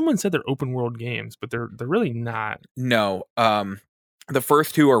 I thought someone said they're open world games, but they're really not. No, the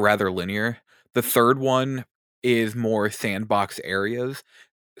first two are rather linear. The third one is more sandbox areas.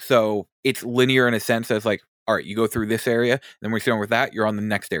 So it's linear in a sense as like, all right, you go through this area, then when you're done with that, you're on the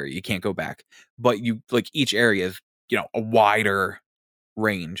next area. You can't go back. But you like each area is, a wider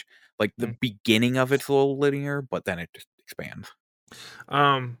range. Like the beginning of it's a little linear, but then it just expands.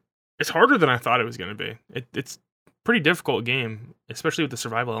 It's harder than I thought it was going to be. It's pretty difficult game, especially with the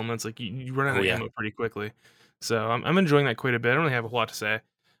survival elements. Like you run out of ammo pretty quickly. So I'm enjoying that quite a bit. I don't really have a whole lot to say.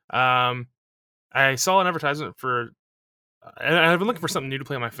 I saw an advertisement for, and I've been looking for something new to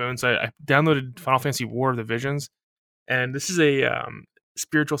play on my phone, so I downloaded Final Fantasy War of the Visions, and this is a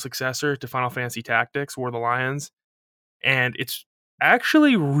spiritual successor to Final Fantasy Tactics, War of the Lions, and it's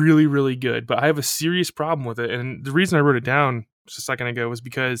actually really, really good, but I have a serious problem with it, and the reason I wrote it down just a second ago was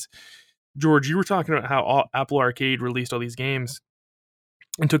because, George, you were talking about how Apple Arcade released all these games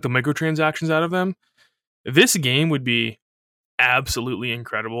and took the microtransactions out of them. This game would be absolutely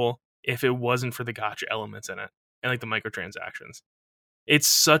incredible if it wasn't for the gacha elements in it and like the microtransactions. It's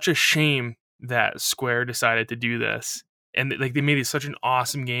such a shame that Square decided to do this, and like they made it such an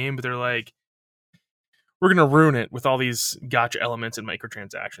awesome game, but they're like, we're gonna ruin it with all these gacha elements and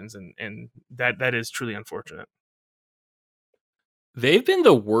microtransactions, and that is truly unfortunate. They've been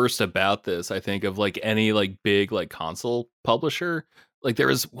the worst about this, I think, of like any like big like console publisher. Like there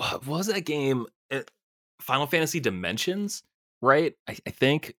was, what was that game? Final Fantasy Dimensions, right? I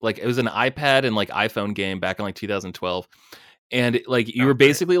think like it was an iPad and like iPhone game back in like 2012. And like you were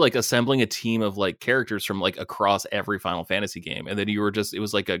basically like assembling a team of like characters from like across every Final Fantasy game. And then you were just, it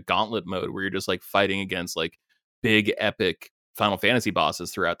was like a gauntlet mode where you're just like fighting against like big epic Final Fantasy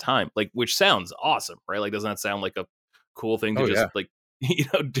bosses throughout time. Like, which sounds awesome, right? Like, doesn't that sound like a cool thing to like,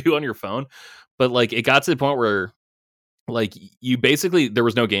 do on your phone? But like it got to the point where like you basically, there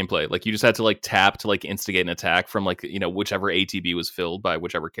was no gameplay. Like you just had to like tap to like instigate an attack from like, you know, whichever ATB was filled by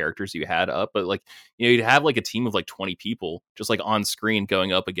whichever characters you had up. But like, you know, you'd have like a team of like 20 people just like on screen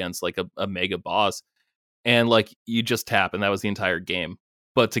going up against like a mega boss, and like you just tap and that was the entire game.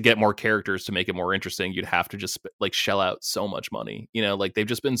 But to get more characters to make it more interesting, you'd have to just like shell out so much money. You know, like they've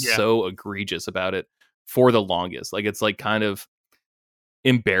just been so egregious about it for the longest. Like it's like kind of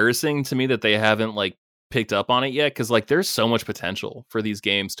embarrassing to me that they haven't like picked up on it yet, because like there's so much potential for these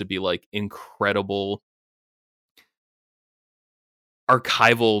games to be like incredible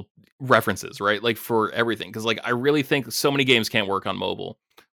archival references, right? Like for everything, because like I really think so many games can't work on mobile,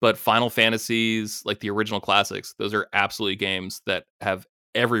 but Final Fantasies, like the original classics, those are absolutely games that have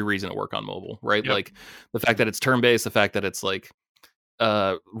every reason to work on mobile, right? Like the fact that it's turn-based, the fact that it's like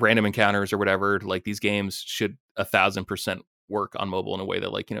random encounters or whatever, like these games should 1,000% work on mobile in a way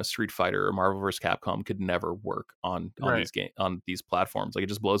that like, you know, Street Fighter or Marvel vs. Capcom could never work on these platforms. Like it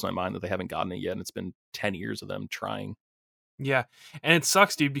just blows my mind that they haven't gotten it yet, and it's been 10 years of them trying. Yeah, and it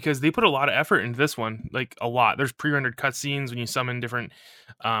sucks, dude, because they put a lot of effort into this one, like a lot. There's pre-rendered cutscenes when you summon different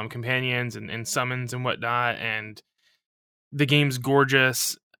companions and summons and whatnot, and the game's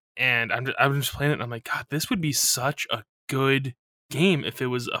gorgeous. And I'm just playing it, and I'm like, God, this would be such a good game if it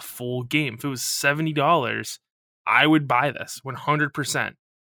was a full game. If it was $70, I would buy this 100%.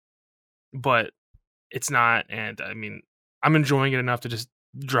 But it's not, and I mean, I'm enjoying it enough to just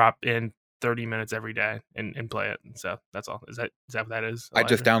drop in 30 minutes every day and play it. So that's all. Is that what that is? I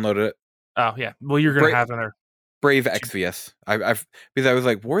just downloaded it. Oh yeah. Well, you're gonna have another Brave Exvius. I've because I was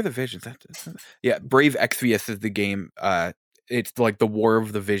like, War of the Visions. Yeah, Brave Exvius is the game. It's like the War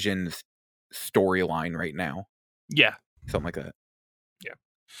of the Visions storyline right now. Yeah, something like that. Yeah.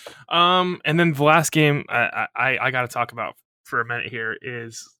 And then the last game I got to talk about for a minute here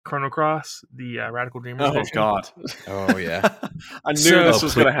is Chrono Cross, the Radical Dreamers. Oh God! Oh yeah! I knew this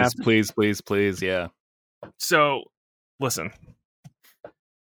was going to happen. Please, yeah. So, listen,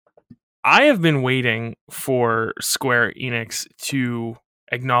 I have been waiting for Square Enix to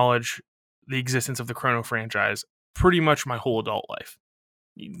acknowledge the existence of the Chrono franchise pretty much my whole adult life,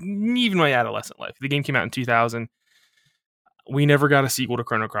 even my adolescent life. The game came out in 2000. We never got a sequel to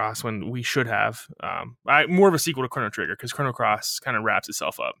Chrono Cross when we should have. More of a sequel to Chrono Trigger, because Chrono Cross kind of wraps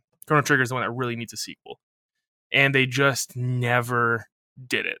itself up. Chrono Trigger is the one that really needs a sequel. And they just never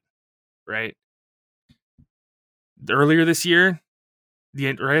did it, right? Earlier this year,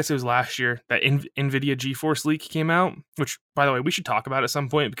 or I guess it was last year, that NVIDIA GeForce leak came out, which, by the way, we should talk about at some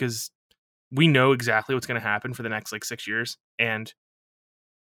point, because we know exactly what's going to happen for the next, 6 years, and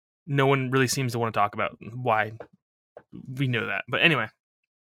no one really seems to want to talk about why we know that. But anyway,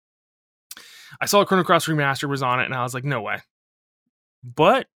 I saw Chrono Cross Remastered was on it, and I was like, no way.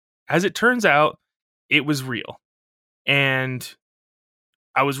 But as it turns out, it was real. And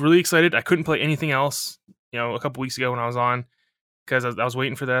I was really excited. I couldn't play anything else, a couple weeks ago when I was on, because I was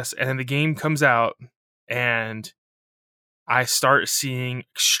waiting for this. And then the game comes out, and I start seeing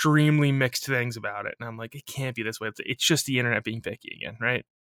extremely mixed things about it. And I'm like, it can't be this way. It's just the internet being picky again, right?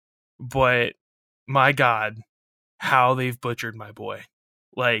 But my God, how they've butchered my boy.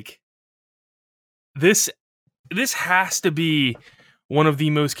 This has to be one of the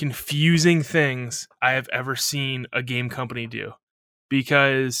most confusing things I have ever seen a game company do,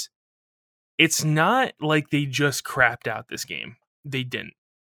 because it's not like they just crapped out this game. They didn't.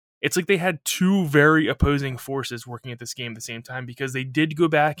 It's like they had two very opposing forces working at this game at the same time, because they did go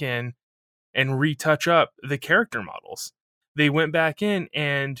back in and retouch up the character models. They went back in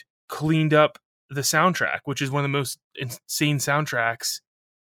and cleaned up the soundtrack, which is one of the most insane soundtracks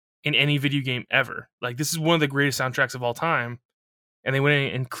in any video game ever. This is one of the greatest soundtracks of all time. And they went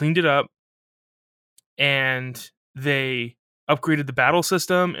in and cleaned it up, and they upgraded the battle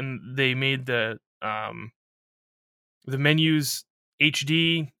system, and they made the menus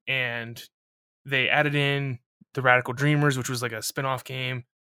HD, and they added in the Radical Dreamers, which was like a spin-off game,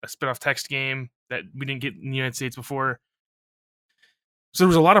 a spin-off text game that we didn't get in the United States before. So there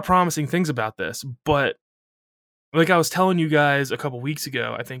was a lot of promising things about this, but like I was telling you guys a couple weeks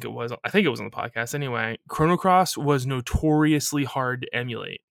ago, I think it was on the podcast anyway, Chrono Cross was notoriously hard to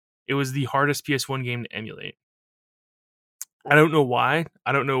emulate. It was the hardest PS1 game to emulate. I don't know why.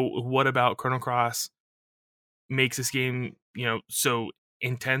 I don't know what about Chrono Cross makes this game, so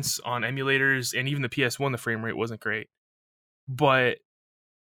intense on emulators, and even the PS1, the frame rate wasn't great. But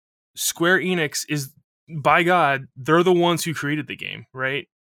Square Enix is, by God, they're the ones who created the game, right?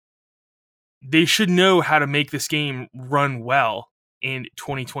 They should know how to make this game run well in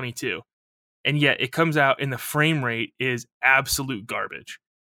 2022. And yet it comes out and the frame rate is absolute garbage.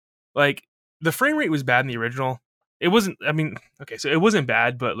 The frame rate was bad in the original, It wasn't. I mean, okay, so it wasn't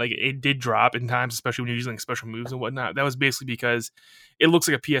bad, but like it did drop in times, especially when you're using special moves and whatnot. That was basically because it looks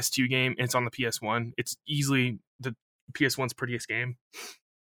like a PS2 game and it's on the PS1. It's easily the PS1's prettiest game,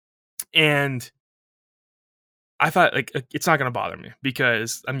 and I thought like it's not going to bother me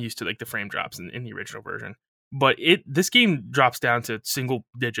because I'm used to like the frame drops in the original version. But this game drops down to single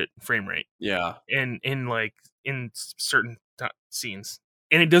digit frame rate. Yeah, and in certain scenes,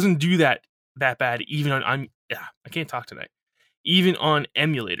 and it doesn't do that bad even on I can't talk tonight. Even on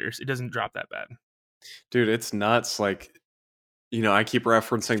emulators, it doesn't drop that bad. dude, it's nuts. Like, I keep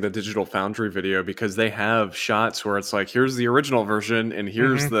referencing the Digital Foundry video because they have shots where it's like, here's the original version and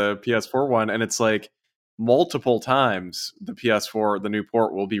here's the PS4 one, and it's like multiple times the PS4, the new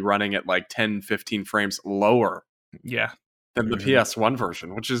port, will be running at like 10, 15 frames lower than the PS1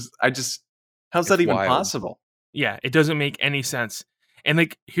 version, which is how's that even possible? Yeah, it doesn't make any sense. And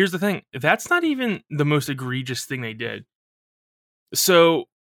like, here's the thing, that's not even the most egregious thing they did. So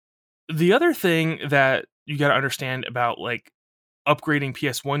the other thing that you got to understand about like upgrading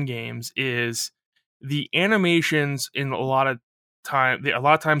PS1 games is the animations in a lot of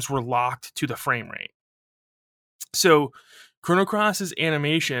times were locked to the frame rate. So Chrono Cross's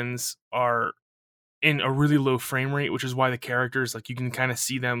animations are in a really low frame rate, which is why the characters, like, you can kind of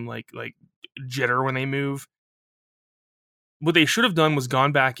see them like jitter when they move. What they should have done was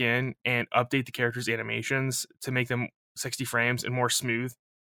gone back in and update the characters' animations to make them 60 frames and more smooth,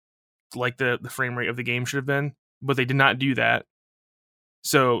 like the frame rate of the game should have been. But they did not do that.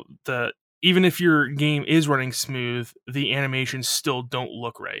 So even if your game is running smooth, the animations still don't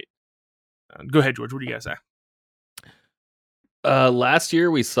look right. Go ahead, George. What do you guys say? Last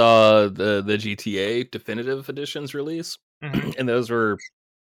year we saw the GTA definitive editions release, and those were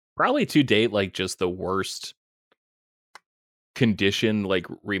probably to date like just the worst condition like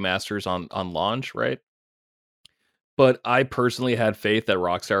remasters on launch, right? But I personally had faith that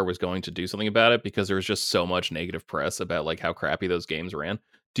Rockstar was going to do something about it because there was just so much negative press about like how crappy those games ran.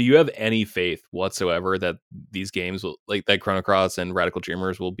 Do you have any faith whatsoever that these games will, like that Chrono Cross and Radical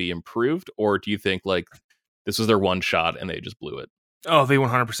Dreamers, will be improved, or do you think like this was their one shot and they just blew it? Oh, they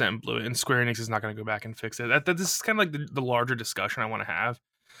 100% blew it, and Square Enix is not going to go back and fix it. This is kind of like the larger discussion I want to have,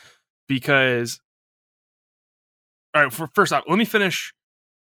 because, all right, first off, let me finish.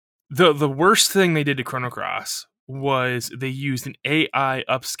 The worst thing they did to Chrono Cross was they used an AI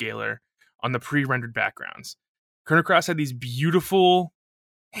upscaler on the pre-rendered backgrounds. Chrono Cross had these beautiful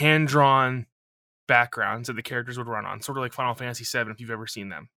hand-drawn backgrounds that the characters would run on, sort of like Final Fantasy VII, if you've ever seen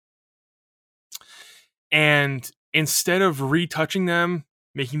them. And instead of retouching them,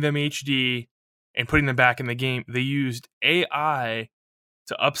 making them HD, and putting them back in the game, they used AI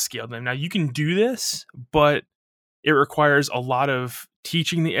to upscale them. Now, you can do this, but it requires a lot of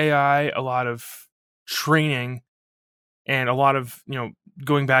teaching the AI, a lot of training, and a lot of,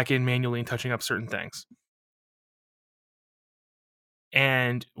 going back in manually and touching up certain things.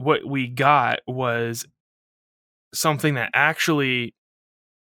 And what we got was something that actually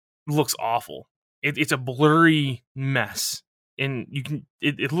looks awful. It's a blurry mess, and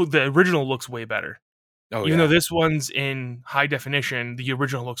the original looks way better. Even though this one's in high definition, the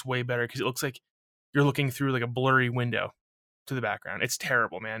original looks way better because it looks like you're looking through like a blurry window to the background. It's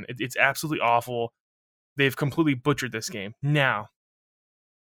terrible, man. It's absolutely awful. They've completely butchered this game. Now,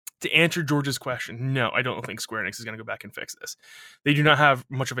 to answer George's question, no, I don't think Square Enix is going to go back and fix this. They do not have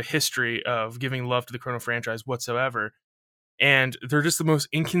much of a history of giving love to the Chrono franchise whatsoever, and they're just the most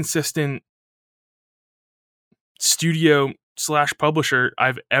inconsistent studio/publisher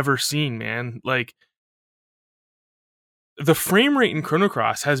I've ever seen, man. Like, the frame rate in Chrono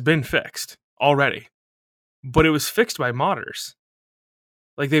Cross has been fixed already, but it was fixed by modders.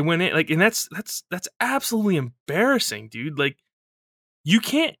 Like, they went in, like, and that's absolutely embarrassing, dude. Like, you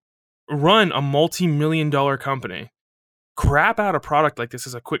can't run a multi-million-dollar company, crap out a product like this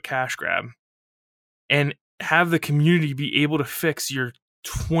as a quick cash grab, and have the community be able to fix your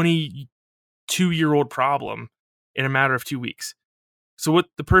 22-year-old problem in a matter of 2 weeks. So what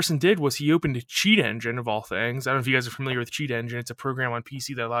the person did was he opened a cheat engine, of all things. I don't know if you guys are familiar with Cheat Engine. It's a program on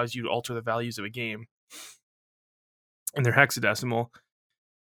PC that allows you to alter the values of a game, and they're hexadecimal.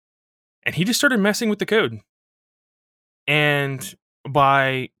 And he just started messing with the code. And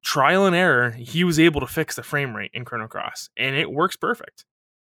by trial and error, he was able to fix the frame rate in Chrono Cross, and it works perfect.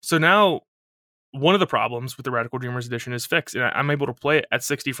 So now, one of the problems with the Radical Dreamers edition is fixed, and I'm able to play it at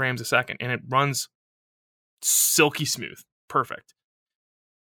 60 frames a second, and it runs silky smooth. Perfect.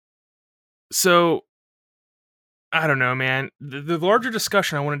 So, I don't know, man. The larger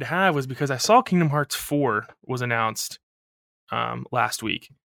discussion I wanted to have was because I saw Kingdom Hearts 4 was announced last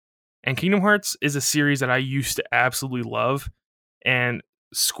week. And Kingdom Hearts is a series that I used to absolutely love, and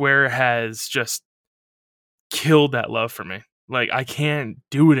Square has just killed that love for me. Like, I can't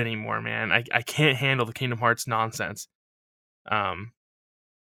do it anymore, man. I can't handle the Kingdom Hearts nonsense. And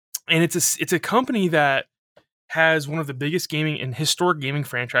it's a company that has one of the biggest gaming and historic gaming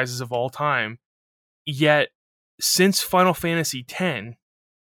franchises of all time. Yet, since Final Fantasy X,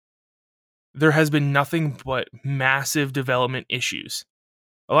 there has been nothing but massive development issues.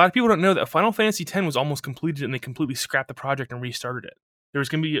 A lot of people don't know that Final Fantasy X was almost completed and they completely scrapped the project and restarted it. There was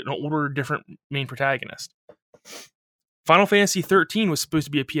going to be an older, different main protagonist. Final Fantasy XIII was supposed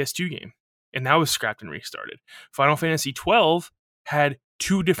to be a PS2 game, and that was scrapped and restarted. Final Fantasy XII had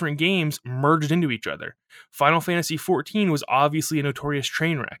 2 different games merged into each other. Final Fantasy XIV was obviously a notorious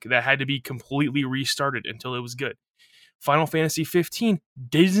train wreck that had to be completely restarted until it was good. Final Fantasy 15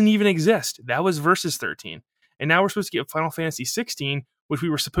 didn't even exist. That was Versus 13. And now we're supposed to get Final Fantasy 16, which we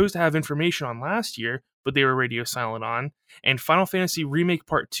were supposed to have information on last year, but they were radio silent on. And Final Fantasy Remake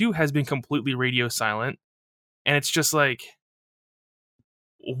Part 2 has been completely radio silent. And it's just like,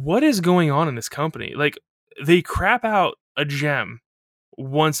 what is going on in this company? Like, they crap out a gem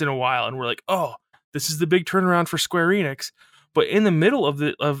once in a while, and we're like, oh, this is the big turnaround for Square Enix. But in the middle of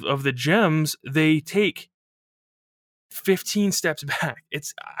the gems, they take 15 steps back.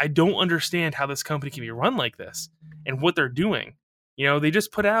 I don't understand how this company can be run like this and what they're doing. You know, they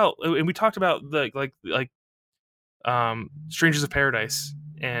just put out, and we talked about Strangers of Paradise,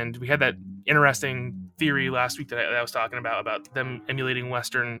 and we had that interesting theory last week that I was talking about them emulating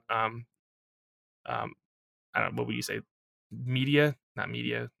Western I don't know, what would you say,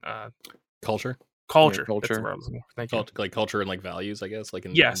 Culture. Culture. Yeah, culture. That's where I was thinking. Like culture and like values, I guess, like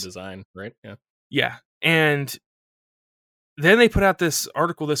in design, right? Yeah. And then they put out this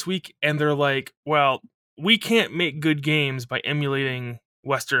article this week, and they're like, well, we can't make good games by emulating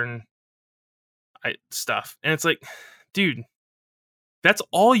Western stuff. And it's like, dude, that's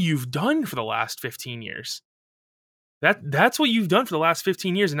all you've done for the last 15 years. That's what you've done for the last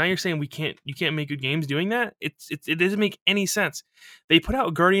 15 years, and now you're saying you can't make good games doing that? It doesn't make any sense. They put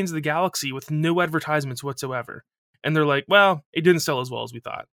out Guardians of the Galaxy with no advertisements whatsoever, and they're like, well, it didn't sell as well as we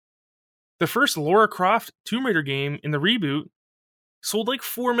thought. The first Lara Croft Tomb Raider game in the reboot sold like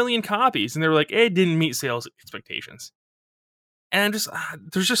 4 million copies, and they were like, it didn't meet sales expectations. And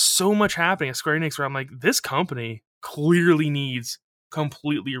there's just so much happening at Square Enix where I'm like, this company clearly needs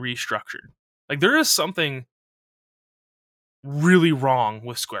completely restructured. Like, there is something really wrong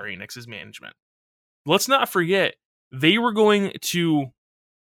with Square Enix's management. Let's not forget, they were going to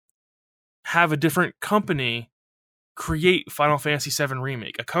have a different company create Final Fantasy VII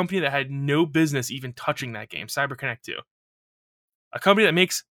Remake, a company that had no business even touching that game, CyberConnect 2. A company that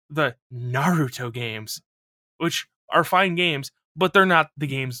makes the Naruto games, which are fine games, but they're not the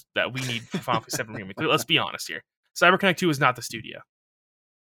games that we need for Final Fantasy VII Remake. Let's be honest here. CyberConnect 2 is not the studio.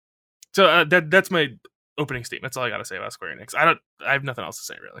 So that's my opening statement. That's all I got to say about Square Enix. I have nothing else to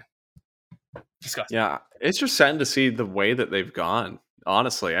say, really. Disgusting. Yeah, it's just sad to see the way that they've gone.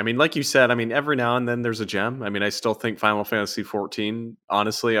 Honestly, I mean, like you said, I mean, every now and then there's a gem. I mean, I still think Final Fantasy XIV,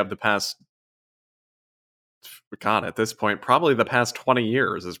 honestly, of the past, God, at this point, probably the past 20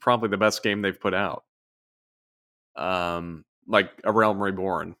 years is probably the best game they've put out. Like A Realm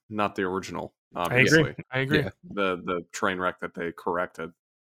Reborn, not the original, obviously. I agree. Yeah, the train wreck that they corrected.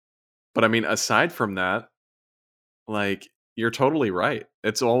 But I mean, aside from that, like, you're totally right.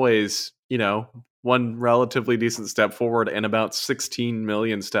 It's always, you know, one relatively decent step forward and about 16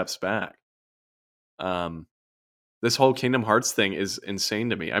 million steps back. This whole Kingdom Hearts thing is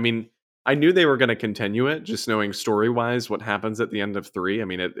insane to me. I mean, I knew they were going to continue it, just knowing story-wise what happens at the end of 3. I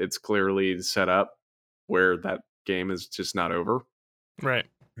mean, it's clearly set up where that game is just not over. Right.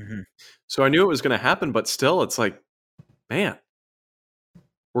 Mm-hmm. So I knew it was going to happen, but still, it's like, man,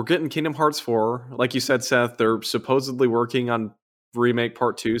 we're getting Kingdom Hearts 4. Like you said, Seth, they're supposedly working on Remake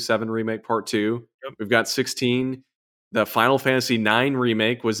Part 2, 7 Remake Part 2. Yep. We've got 16. The Final Fantasy 9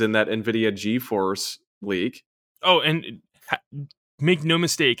 remake was in that NVIDIA GeForce leak. Oh, and make no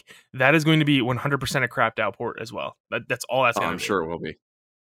mistake, that is going to be 100% a crapped out port as well. That's all that's going to be. I'm sure it will be.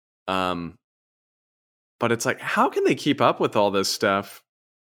 But it's like, how can they keep up with all this stuff?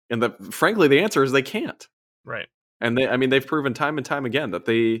 And frankly, the answer is they can't. Right. And they've proven time and time again that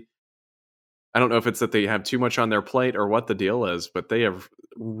I don't know if it's that they have too much on their plate or what the deal is, but they have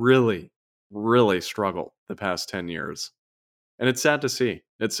really, really struggled the past 10 years. And it's sad to see.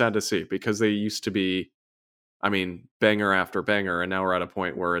 It's sad to see because they used to be, I mean, banger after banger, and now we're at a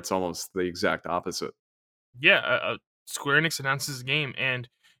point where it's almost the exact opposite. Yeah, Square Enix announces a game, and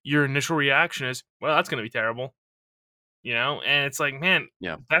your initial reaction is, well, that's going to be terrible. And it's like, man,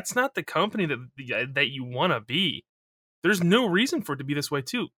 Yeah. that's not the company that you want to be. There's no reason for it to be this way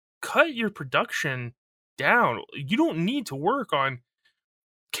too. Cut your production down. You don't need to work on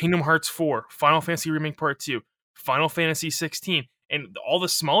Kingdom Hearts 4, Final Fantasy Remake Part 2, Final Fantasy 16, and all the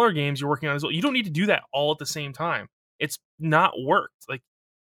smaller games you're working on as well. You don't need to do that all at the same time. It's not worked. Like,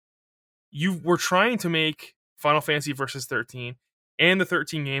 you were trying to make Final Fantasy Versus 13 and the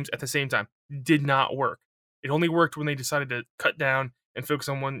 13 games at the same time. Did not work. It only worked when they decided to cut down and focus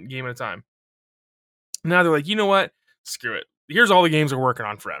on one game at a time. Now they're like, you know what? Screw it. Here's all the games we're working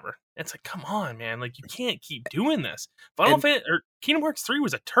on forever. It's like, come on, man. Like, you can't keep doing this. Kingdom Hearts 3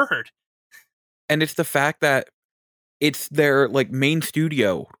 was a turd. And it's the fact that it's their like main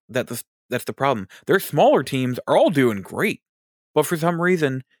studio that's the problem. Their smaller teams are all doing great, but for some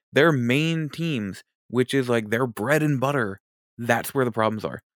reason, their main teams, which is like their bread and butter, that's where the problems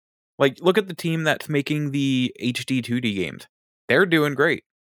are. Like, look at the team that's making the HD 2D games. They're doing great.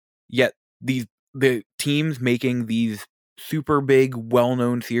 Yet the teams making these super big,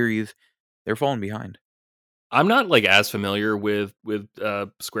 well-known series, they're falling behind. I'm not like as familiar with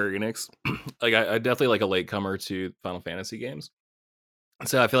Square Enix. Like I definitely like a latecomer to Final Fantasy games,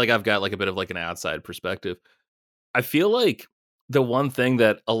 so I feel like I've got like a bit of like an outside perspective. I feel like the one thing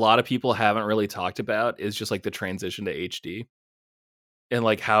that a lot of people haven't really talked about is just like the transition to HD and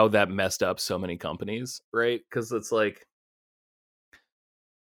like how that messed up so many companies, right? Because it's like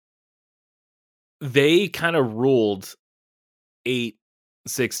they kind of ruled 8,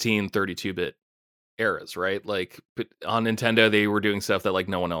 16, 32-bit eras, right? Like on Nintendo, they were doing stuff that like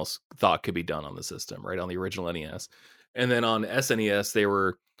no one else thought could be done on the system, right? On the original NES. And then on SNES, they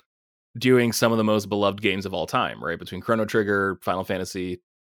were doing some of the most beloved games of all time, right? Between Chrono Trigger, Final Fantasy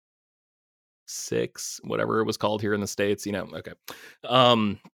 6, whatever it was called here in the States, okay.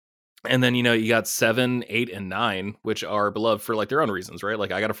 And then, you got 7, 8, and 9, which are beloved for like their own reasons, right?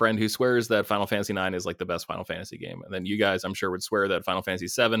 Like I got a friend who swears that Final Fantasy 9 is like the best Final Fantasy game. And then you guys, I'm sure, would swear that Final Fantasy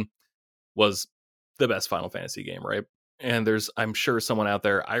 7 was the best Final Fantasy game, right? And I'm sure someone out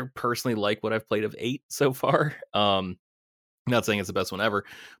there, I personally like what I've played of 8 so far. I'm not saying it's the best one ever,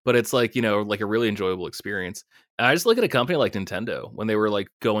 but it's like, like a really enjoyable experience. And I just look at a company like Nintendo when they were like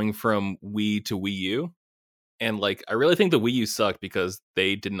going from Wii to Wii U. And like, I really think the Wii U sucked because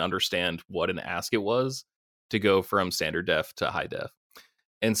they didn't understand what an ask it was to go from standard def to high def.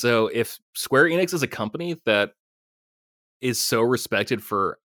 And so if Square Enix is a company that is so respected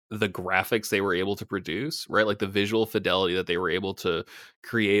for the graphics they were able to produce, right? Like the visual fidelity that they were able to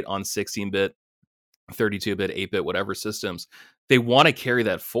create on 16-bit, 32-bit, 8-bit, whatever systems, they want to carry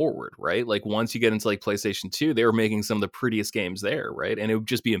that forward, right? Like once you get into like PlayStation 2, they were making some of the prettiest games there, right? And it would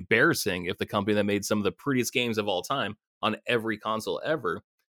just be embarrassing if the company that made some of the prettiest games of all time on every console ever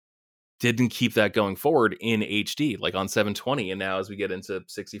didn't keep that going forward in HD, like on 720. And now as we get into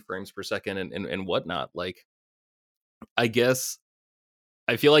 60 frames per second and whatnot, like I guess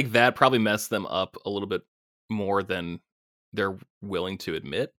I feel like that probably messed them up a little bit more than they're willing to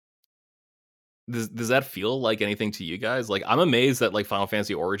admit. Does that feel like anything to you guys? Like, I'm amazed that like Final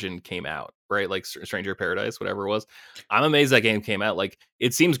Fantasy Origin came out, right? Like Stranger of Paradise, whatever it was. I'm amazed that game came out. Like,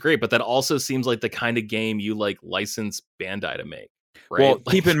 it seems great, but that also seems like the kind of game you like license Bandai to make, right? Well,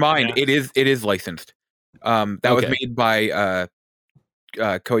 like, keep in mind, yeah. it is licensed. That was made by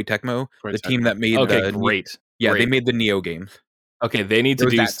Koei Tecmo, the team that made the great. They made the Neo games. Okay, they need to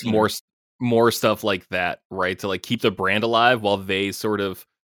do more stuff like that, right? To like keep the brand alive while they sort of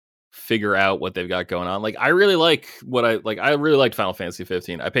figure out what they've got going on. Like I really liked Final Fantasy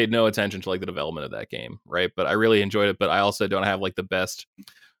 15. I paid no attention to like the development of that game, right? But I really enjoyed it, but I also don't have like the best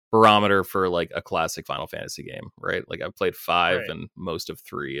barometer for like a classic Final Fantasy game, right? Like I've played 5 Right. and most of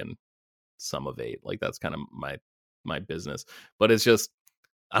 3 and some of 8. Like that's kind of my business. But it's just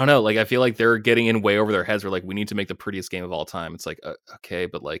I don't know, like I feel like they're getting in way over their heads. We're like, we need to make the prettiest game of all time. It's like, okay,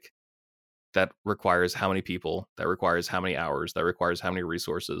 but like that requires how many people? That requires how many hours? That requires how many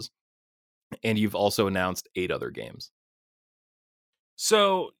resources? And you've also announced 8 other games.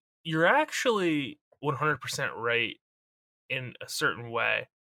 So you're actually 100% right in a certain way.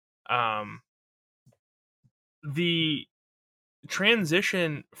 The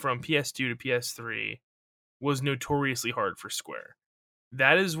transition from PS2 to PS3 was notoriously hard for Square.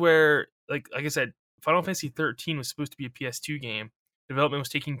 That is where, like I said, Final Fantasy 13 was supposed to be a PS2 game. Development was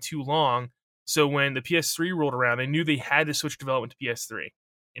taking too long. So when the PS3 rolled around, they knew they had to switch development to PS3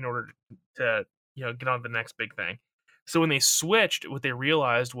 in order to get on to the next big thing. So when they switched, what they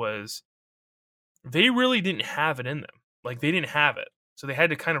realized was they really didn't have it in them. Like they didn't have it. So they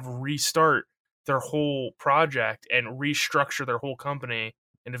had to kind of restart their whole project and restructure their whole company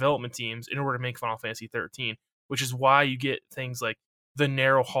and development teams in order to make Final Fantasy 13, which is why you get things like the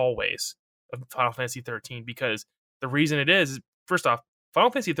narrow hallways of Final Fantasy 13. Because the reason it is first off,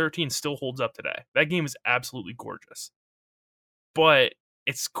 Final Fantasy 13 still holds up today. That game is absolutely gorgeous, but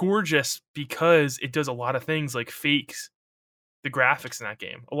it's gorgeous because it does a lot of things like fakes the graphics in that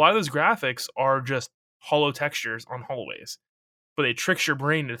game. A lot of those graphics are just hollow textures on hallways, but it tricks your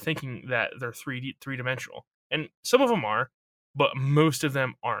brain into thinking that they're three-dimensional. And some of them are, but most of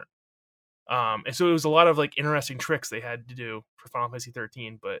them aren't. And so it was a lot of like interesting tricks they had to do for Final Fantasy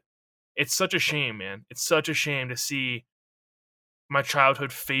 13, but it's such a shame, man. It's such a shame to see my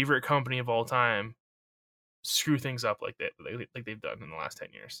childhood favorite company of all time screw things up like they've done in the last 10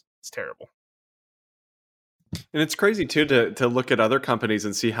 years. It's terrible. And it's crazy too to look at other companies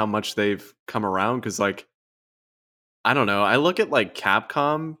and see how much they've come around, because like, I don't know, I look at like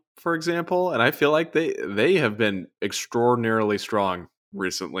Capcom, for example, and I feel like they have been extraordinarily strong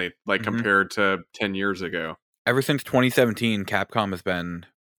recently, like compared to 10 years ago. Ever since 2017, Capcom has been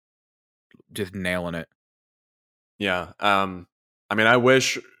just nailing it. Yeah. I mean,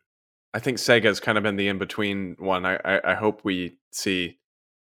 I think Sega's kind of been the in-between one. I hope we see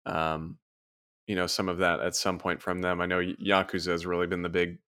some of that at some point from them. I know Yakuza has really been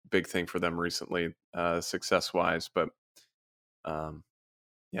the big thing for them recently, success wise, but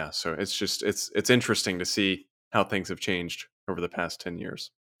so it's interesting to see how things have changed over the past 10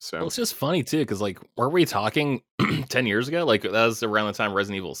 years. So well, it's just funny too, because like, weren't we talking 10 years ago? Like that was around the time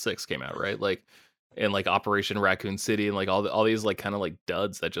Resident Evil 6 came out, right? Like, and like Operation Raccoon City and like all these like kind of like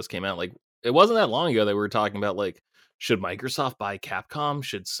duds that just came out. Like it wasn't that long ago that we were talking about like, should Microsoft buy Capcom?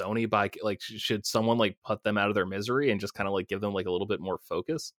 Should Sony buy, like, should someone like put them out of their misery and just kind of like give them like a little bit more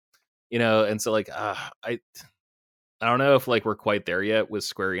focus, And so like, I don't know if like we're quite there yet with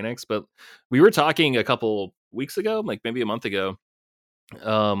Square Enix, but we were talking a couple weeks ago, like maybe a month ago,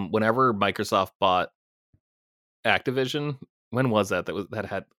 whenever Microsoft bought Activision. When was that? That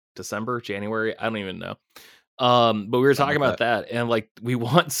had December, January? I don't even know. But we were talking about that, and like we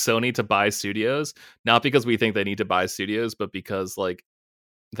want Sony to buy studios, not because we think they need to buy studios, but because like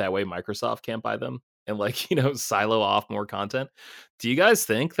that way Microsoft can't buy them and like, silo off more content. Do you guys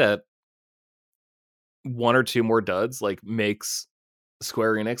think that one or two more duds like makes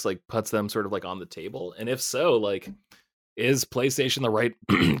Square Enix, like puts them sort of like on the table? And if so, like, is PlayStation the right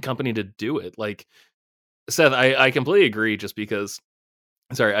company to do it? Like, Seth, I completely agree, just because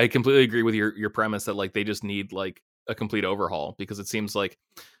I completely agree with your premise that like they just need like a complete overhaul, because it seems like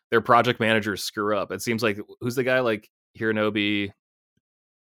their project managers screw up. It seems like, who's the guy, like Hironobu?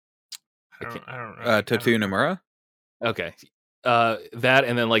 I don't know. Tetsuya Nomura? Okay. That,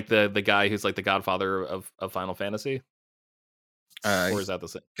 and then like the guy who's like the godfather of Final Fantasy. Or is that the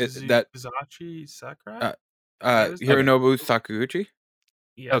same? Kazuchi Sakurai? Hironobu Sakaguchi?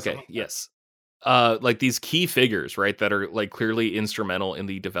 Yeah, okay, yes. Like these key figures, right, that are like clearly instrumental in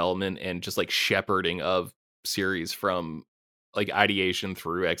the development and just like shepherding of series from like ideation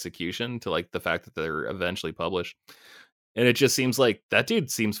through execution to like the fact that they're eventually published. And it just seems like that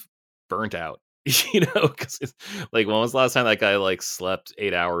dude seems burnt out, because like, when was the last time that guy like slept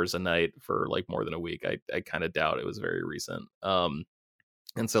 8 hours a night for like more than a week? I kind of doubt it was very recent. And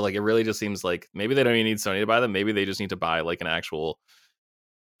so like it really just seems like maybe they don't even need Sony to buy them. Maybe they just need to buy like an actual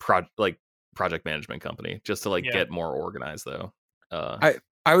project management company just to like get more organized, though.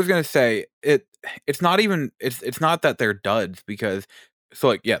 I was gonna say it's not even it's not that they're duds, because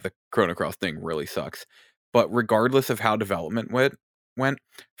the Chrono Cross thing really sucks, but regardless of how development went,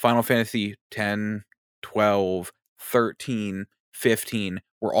 Final Fantasy 10, 12, 13, 15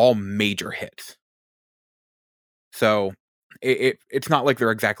 were all major hits. So it's not like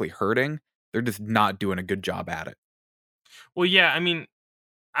they're exactly hurting. They're just not doing a good job at it. Well, yeah, I mean,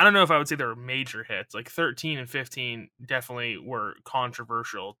 I don't know if I would say they were major hits. Like 13 and 15 definitely were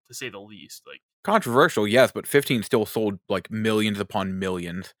controversial, to say the least. Like, controversial, yes, but 15 still sold like millions upon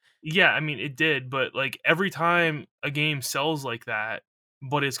millions. Yeah, I mean, it did, but like every time a game sells like that,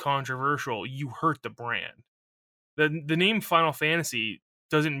 but is controversial, you hurt the brand. The name Final Fantasy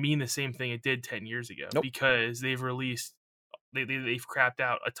doesn't mean the same thing it did 10 years ago, because they've released, they've crapped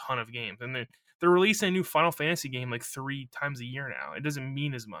out a ton of games, and they're releasing a new Final Fantasy game like 3 times a year now. It doesn't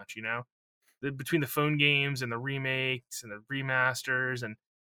mean as much, between the phone games and the remakes and the remasters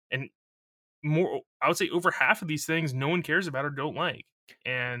and more. I would say over half of these things no one cares about or don't like.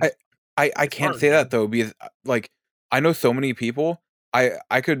 And I can't say that though, because like I know so many people.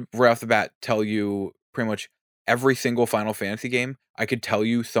 I could right off the bat tell you pretty much every single Final Fantasy game. I could tell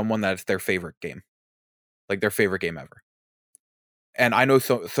you someone that's their favorite game, like their favorite game ever. And I know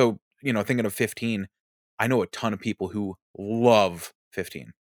so thinking of 15, I know a ton of people who love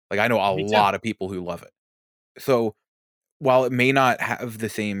 15. Like I know a lot of people who love it. So while it may not have the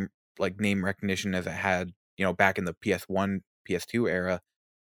same like name recognition as it had, back in the PS1, PS2 era,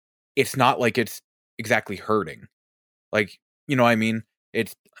 it's not like it's exactly hurting. Like, you know what I mean?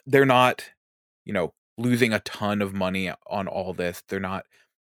 They're not, losing a ton of money on all this. They're not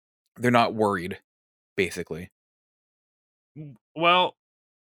worried, basically. Well,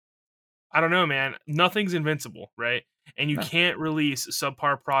 I don't know, man. Nothing's invincible, right? And you No. can't release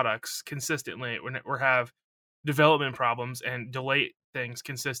subpar products consistently or have development problems and delay things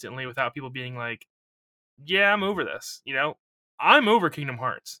consistently without people being like, yeah, I'm over this. I'm over Kingdom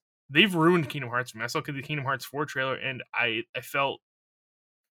Hearts. They've ruined Kingdom Hearts for me. I saw the Kingdom Hearts 4 trailer and I felt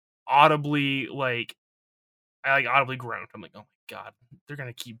audibly audibly groaned. I'm like, oh my God, they're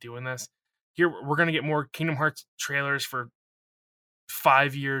going to keep doing this. Here, we're going to get more Kingdom Hearts trailers for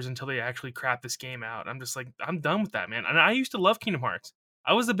 5 years until they actually crap this game out. I'm just like, I'm done with that, man. And I used to love Kingdom Hearts.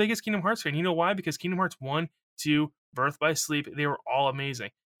 I was the biggest Kingdom Hearts fan. You know why? Because Kingdom Hearts 1, 2, Birth by Sleep, they were all amazing.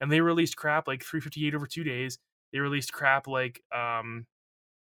 And they released crap like 358 over 2 days. They released crap like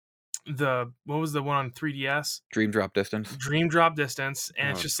what was the one on 3DS? Dream Drop Distance. Dream Drop Distance.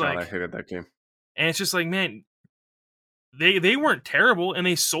 And it's just like, I hated that game. And it's just like, man, they weren't terrible and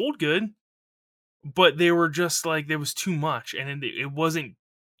they sold good, but they were just like, there was too much and it wasn't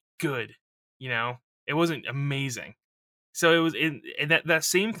good, it wasn't amazing. So it was that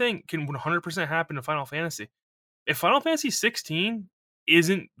same thing can 100% happen to Final Fantasy. If Final Fantasy 16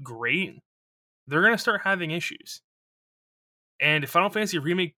 isn't great, they're going to start having issues. And if Final Fantasy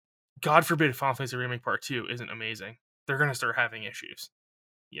Remake, God forbid, Final Fantasy Remake Part 2 isn't amazing, they're going to start having issues.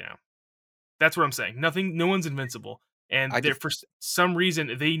 That's what I'm saying. No one's invincible. And for some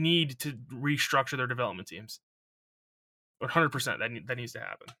reason, they need to restructure their development teams. 100%, that needs to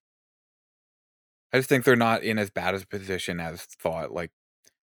happen. I just think they're not in as bad a position as thought. Like,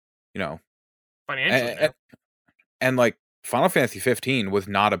 financially. And like Final Fantasy 15 was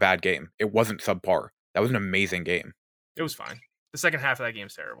not a bad game. It wasn't subpar. That was an amazing game. It was fine. The second half of that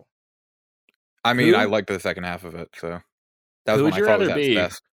game's terrible. I mean, I liked the second half of it, so that was when I thought it was at its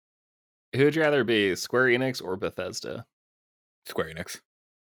best. Who would you rather be, Square Enix or Bethesda? Square Enix.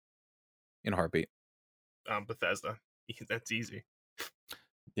 In a heartbeat. Bethesda. That's easy.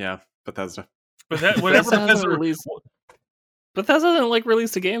 Yeah, Bethesda. But whatever Bethesda released. Bethesda hasn't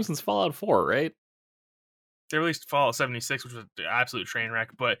released a game since Fallout 4, right? They released Fallout 76, which was an absolute train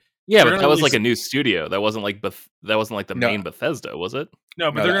wreck. But yeah, but that was like a new studio. That wasn't like the main Bethesda, was it?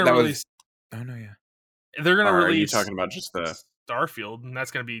 No, but they're going to release. Oh no, yeah. They're going to release. Are you talking about just the Starfield, and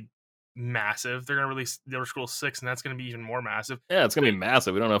that's going to be massive. They're going to release The Elder Scrolls 6, and that's going to be even more massive. Yeah, it's going to be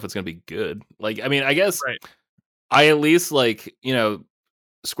massive. We don't know if it's going to be good. I mean, I guess right. I at least Square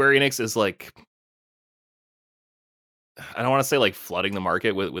Enix is I don't want to say flooding the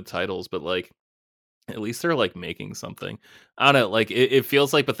market with titles, but at least they're making something. I don't know. It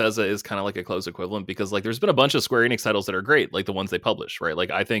feels like Bethesda is kind of a close equivalent because there's been a bunch of Square Enix titles that are great, like the ones they publish,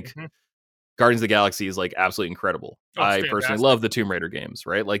 right? I think Guardians of the Galaxy is absolutely incredible. I personally love the Tomb Raider games,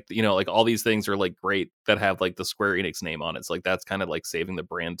 right? All these things are great that have the Square Enix name on it. So that's kind of saving the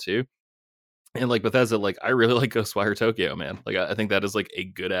brand too. And Bethesda, I really like Ghostwire Tokyo, man. I think that is a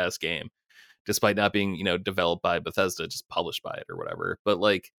good ass game, despite not being developed by Bethesda, just published by it or whatever. But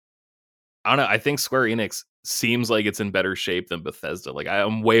I don't know. I think Square Enix seems like it's in better shape than Bethesda.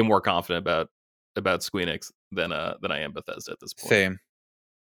 I'm way more confident about Square Enix than I am Bethesda at this point. Same.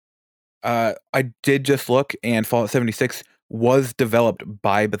 I did just look, and Fallout 76 was developed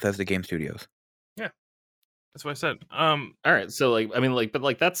by Bethesda Game Studios. Yeah, that's what I said. All right, so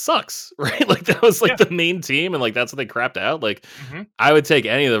but that sucks, right? That was the main team, and that's what they crapped out. I would take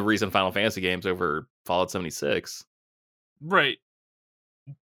any of the recent Final Fantasy games over Fallout 76. Right,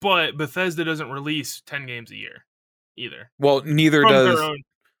 but Bethesda doesn't release 10 games a year either. Well, neither does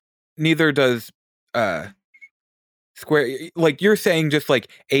Square. You're saying just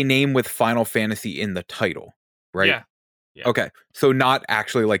a name with Final Fantasy in the title, right? Yeah. Okay, so not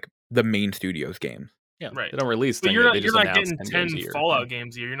actually the main studio's games. Yeah, right. They don't release. But you're not getting 10 Fallout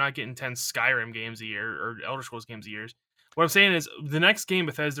games a year. You're not getting 10 Skyrim games a year or Elder Scrolls games a year. What I'm saying is, the next game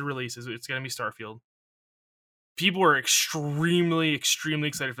Bethesda releases, it's going to be Starfield. People are extremely, extremely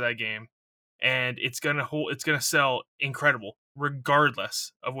excited for that game, and it's gonna sell incredible,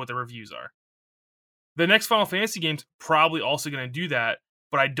 regardless of what the reviews are. The next Final Fantasy game's probably also going to do that,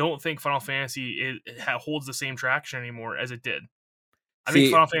 but I don't think Final Fantasy holds the same traction anymore as it did. I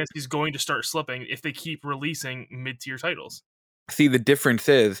think Final Fantasy is going to start slipping if they keep releasing mid-tier titles. See, the difference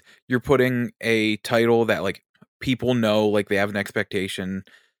is you're putting a title that people know, they have an expectation.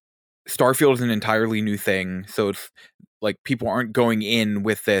 Starfield is an entirely new thing, so like people aren't going in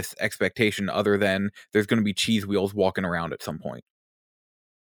with this expectation other than there's going to be cheese wheels walking around at some point.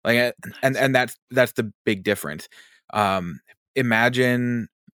 Like, and that's the big difference. Imagine,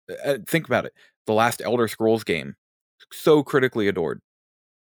 think about it. The last Elder Scrolls game, so critically adored.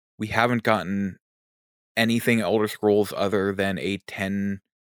 We haven't gotten anything Elder Scrolls other than a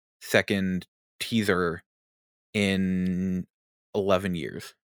 10-second teaser in 11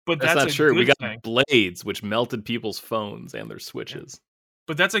 years. But That's that's not a true. We good got thing. Blades, which melted people's phones and their Switches.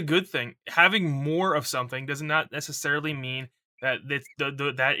 But that's a good thing. Having more of something does not necessarily mean that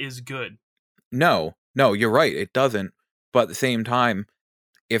that is good. No, you're right. It doesn't. But at the same time,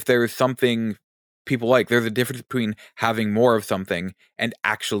 if there's something people like, there's a difference between having more of something and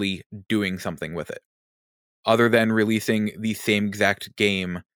actually doing something with it. Other than releasing the same exact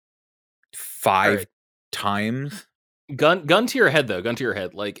game 5 times. Gun to your head, though. Gun to your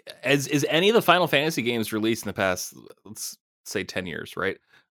head. Like, is any of the Final Fantasy games released in the past, let's say 10 years, right?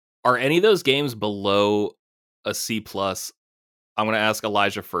 Are any of those games below a C+? I'm going to ask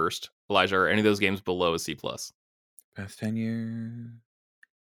Elijah first. Elijah, are any of those games below a C+? Past 10 years?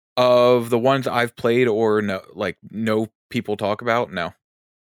 Of the ones I've played or no people talk about? No.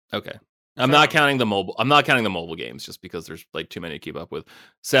 Okay. I'm not counting the mobile games just because there's like too many to keep up with.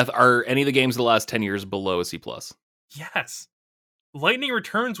 Seth, are any of the games of the last 10 years below a C+? Yes. Lightning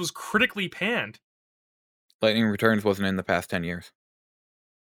Returns was critically panned. Lightning Returns wasn't in the past 10 years.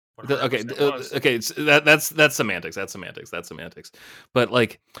 Okay, so that's semantics. That's semantics. But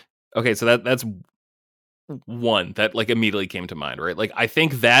like, okay, so that's one that like immediately came to mind, right? Like, I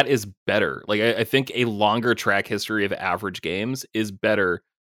think that is better. Like, I think a longer track history of average games is better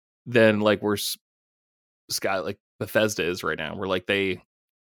than like where like Bethesda is right now, where like they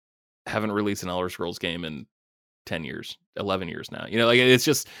haven't released an Elder Scrolls game in 10 years, 11 years now. You know, like it's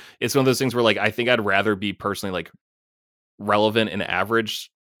one of those things where like I think I'd rather be personally like relevant and average,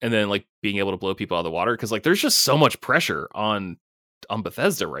 and then like being able to blow people out of the water, because like there's just so much pressure on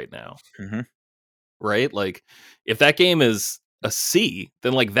Bethesda right now. Mm-hmm. Right? Like, if that game is a C,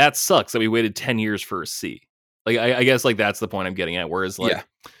 then like that sucks that we waited 10 years for a C. Like, I guess like that's the point I'm getting at. Whereas like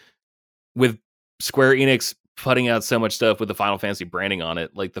with Square Enix putting out so much stuff with the Final Fantasy branding on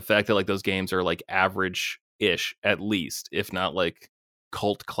it, like the fact that like those games are like average-ish at least, if not like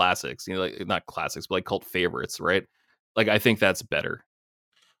cult classics, you know, like not classics, but like cult favorites, right? Like, I think that's better.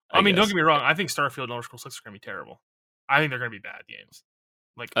 I mean, don't get me wrong. I think Starfield and Elder Scrolls 6 are going to be terrible. I think they're going to be bad games.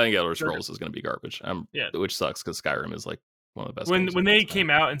 Like, I think Elder Scrolls is going to be garbage. Which sucks because Skyrim is like one of the best. When they came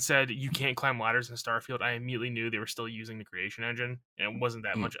out and said you can't climb ladders in Starfield, I immediately knew they were still using the creation engine and it wasn't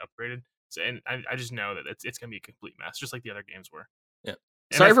that much upgraded. So, and I just know that it's going to be a complete mess, just like the other games were. Yeah.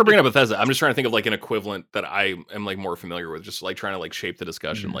 Sorry for bringing up Bethesda. I'm just trying to think of like an equivalent that I am like more familiar with, just like trying to like shape the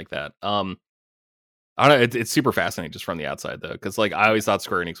discussion like that. I don't know. It's super fascinating just from the outside though, because like I always thought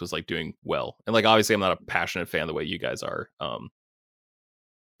Square Enix was like doing well, and like obviously I'm not a passionate fan the way you guys are.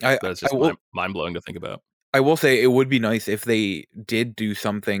 But it's just mind blowing to think about. I will say it would be nice if they did do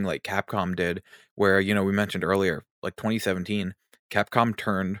something like Capcom did, where, you know, we mentioned earlier, like 2017, Capcom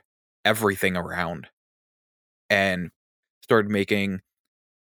turned everything around and started making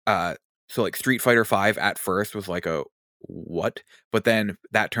so like Street Fighter V at first was like a what, but then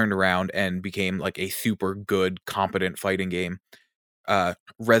that turned around and became like a super good, competent fighting game.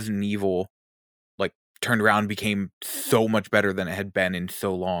 Resident Evil like turned around and became so much better than it had been in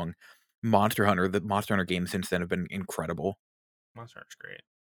so long. The Monster Hunter games since then have been incredible. Monster Hunter's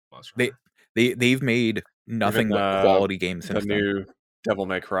great. They've made nothing but quality games since the new Devil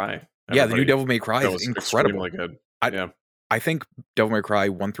May Cry. Yeah, the new Devil May Cry is incredible. Good. I think Devil May Cry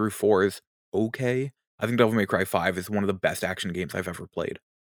 1 through 4 is okay. I think Devil May Cry 5 is one of the best action games I've ever played.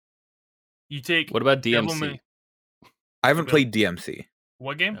 What about DMC? I haven't played DMC.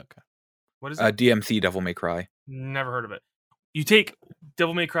 What game? Okay. What is it? DMC, Devil May Cry. Never heard of it. You take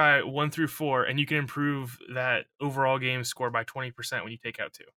Devil May Cry 1 through 4, and you can improve that overall game score by 20% when you take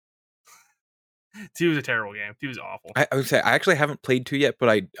out 2. 2 is a terrible game. 2 is awful. I would say I actually haven't played 2 yet, but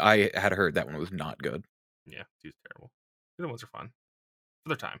I had heard that one was not good. Yeah, 2 is terrible. The other ones are fun for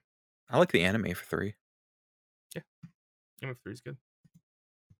their time. I like the anime for 3. Yeah, Game of 3 is good.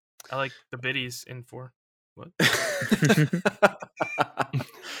 I like the biddies in 4. What?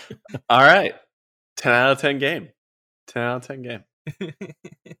 All right. 10 out of 10 game. 10 out of 10 game.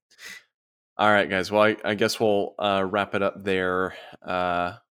 All right, guys. Well, I guess we'll wrap it up there.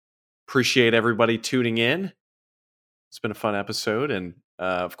 Appreciate everybody tuning in. It's been a fun episode. And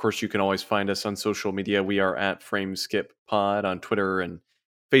of course, you can always find us on social media. We are at FrameSkipPod on Twitter and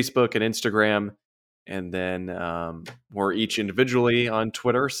Facebook and Instagram. And then we're each individually on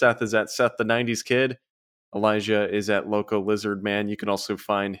Twitter. Seth is at Seth the 90s Kid. Elijah is at Loco Lizard Man. You can also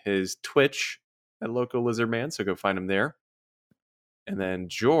find his Twitch at Loco Lizard Man, so go find him there. And then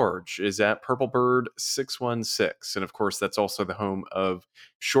George is at PurpleBird616. And of course, that's also the home of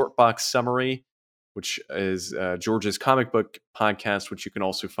Shortbox Summary, which is George's comic book podcast, which you can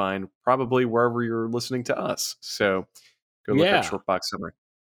also find probably wherever you're listening to us. So go look up Shortbox Summary.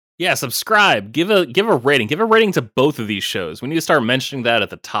 Yeah, subscribe. Give a rating. Give a rating to both of these shows. We need to start mentioning that at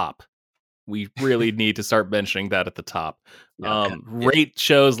the top. We really need to start mentioning that at the top. Rate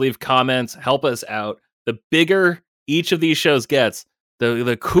shows, leave comments, help us out. The bigger each of these shows gets,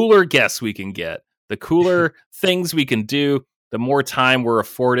 the cooler guests we can get, the cooler things we can do, the more time we're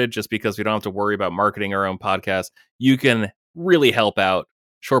afforded just because we don't have to worry about marketing our own podcast. You can really help out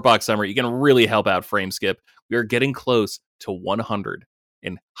Shortbox Summary. You can really help out Frameskip. We are getting close to 100.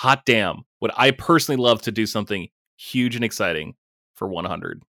 And hot damn, would I personally love to do something huge and exciting for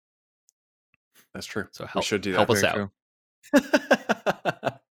 100. That's true. So we should do that. Help us out.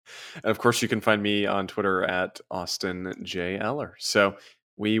 And of course, you can find me on Twitter at Austin J. Eller. So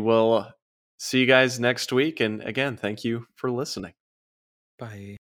we will see you guys next week. And again, thank you for listening. Bye.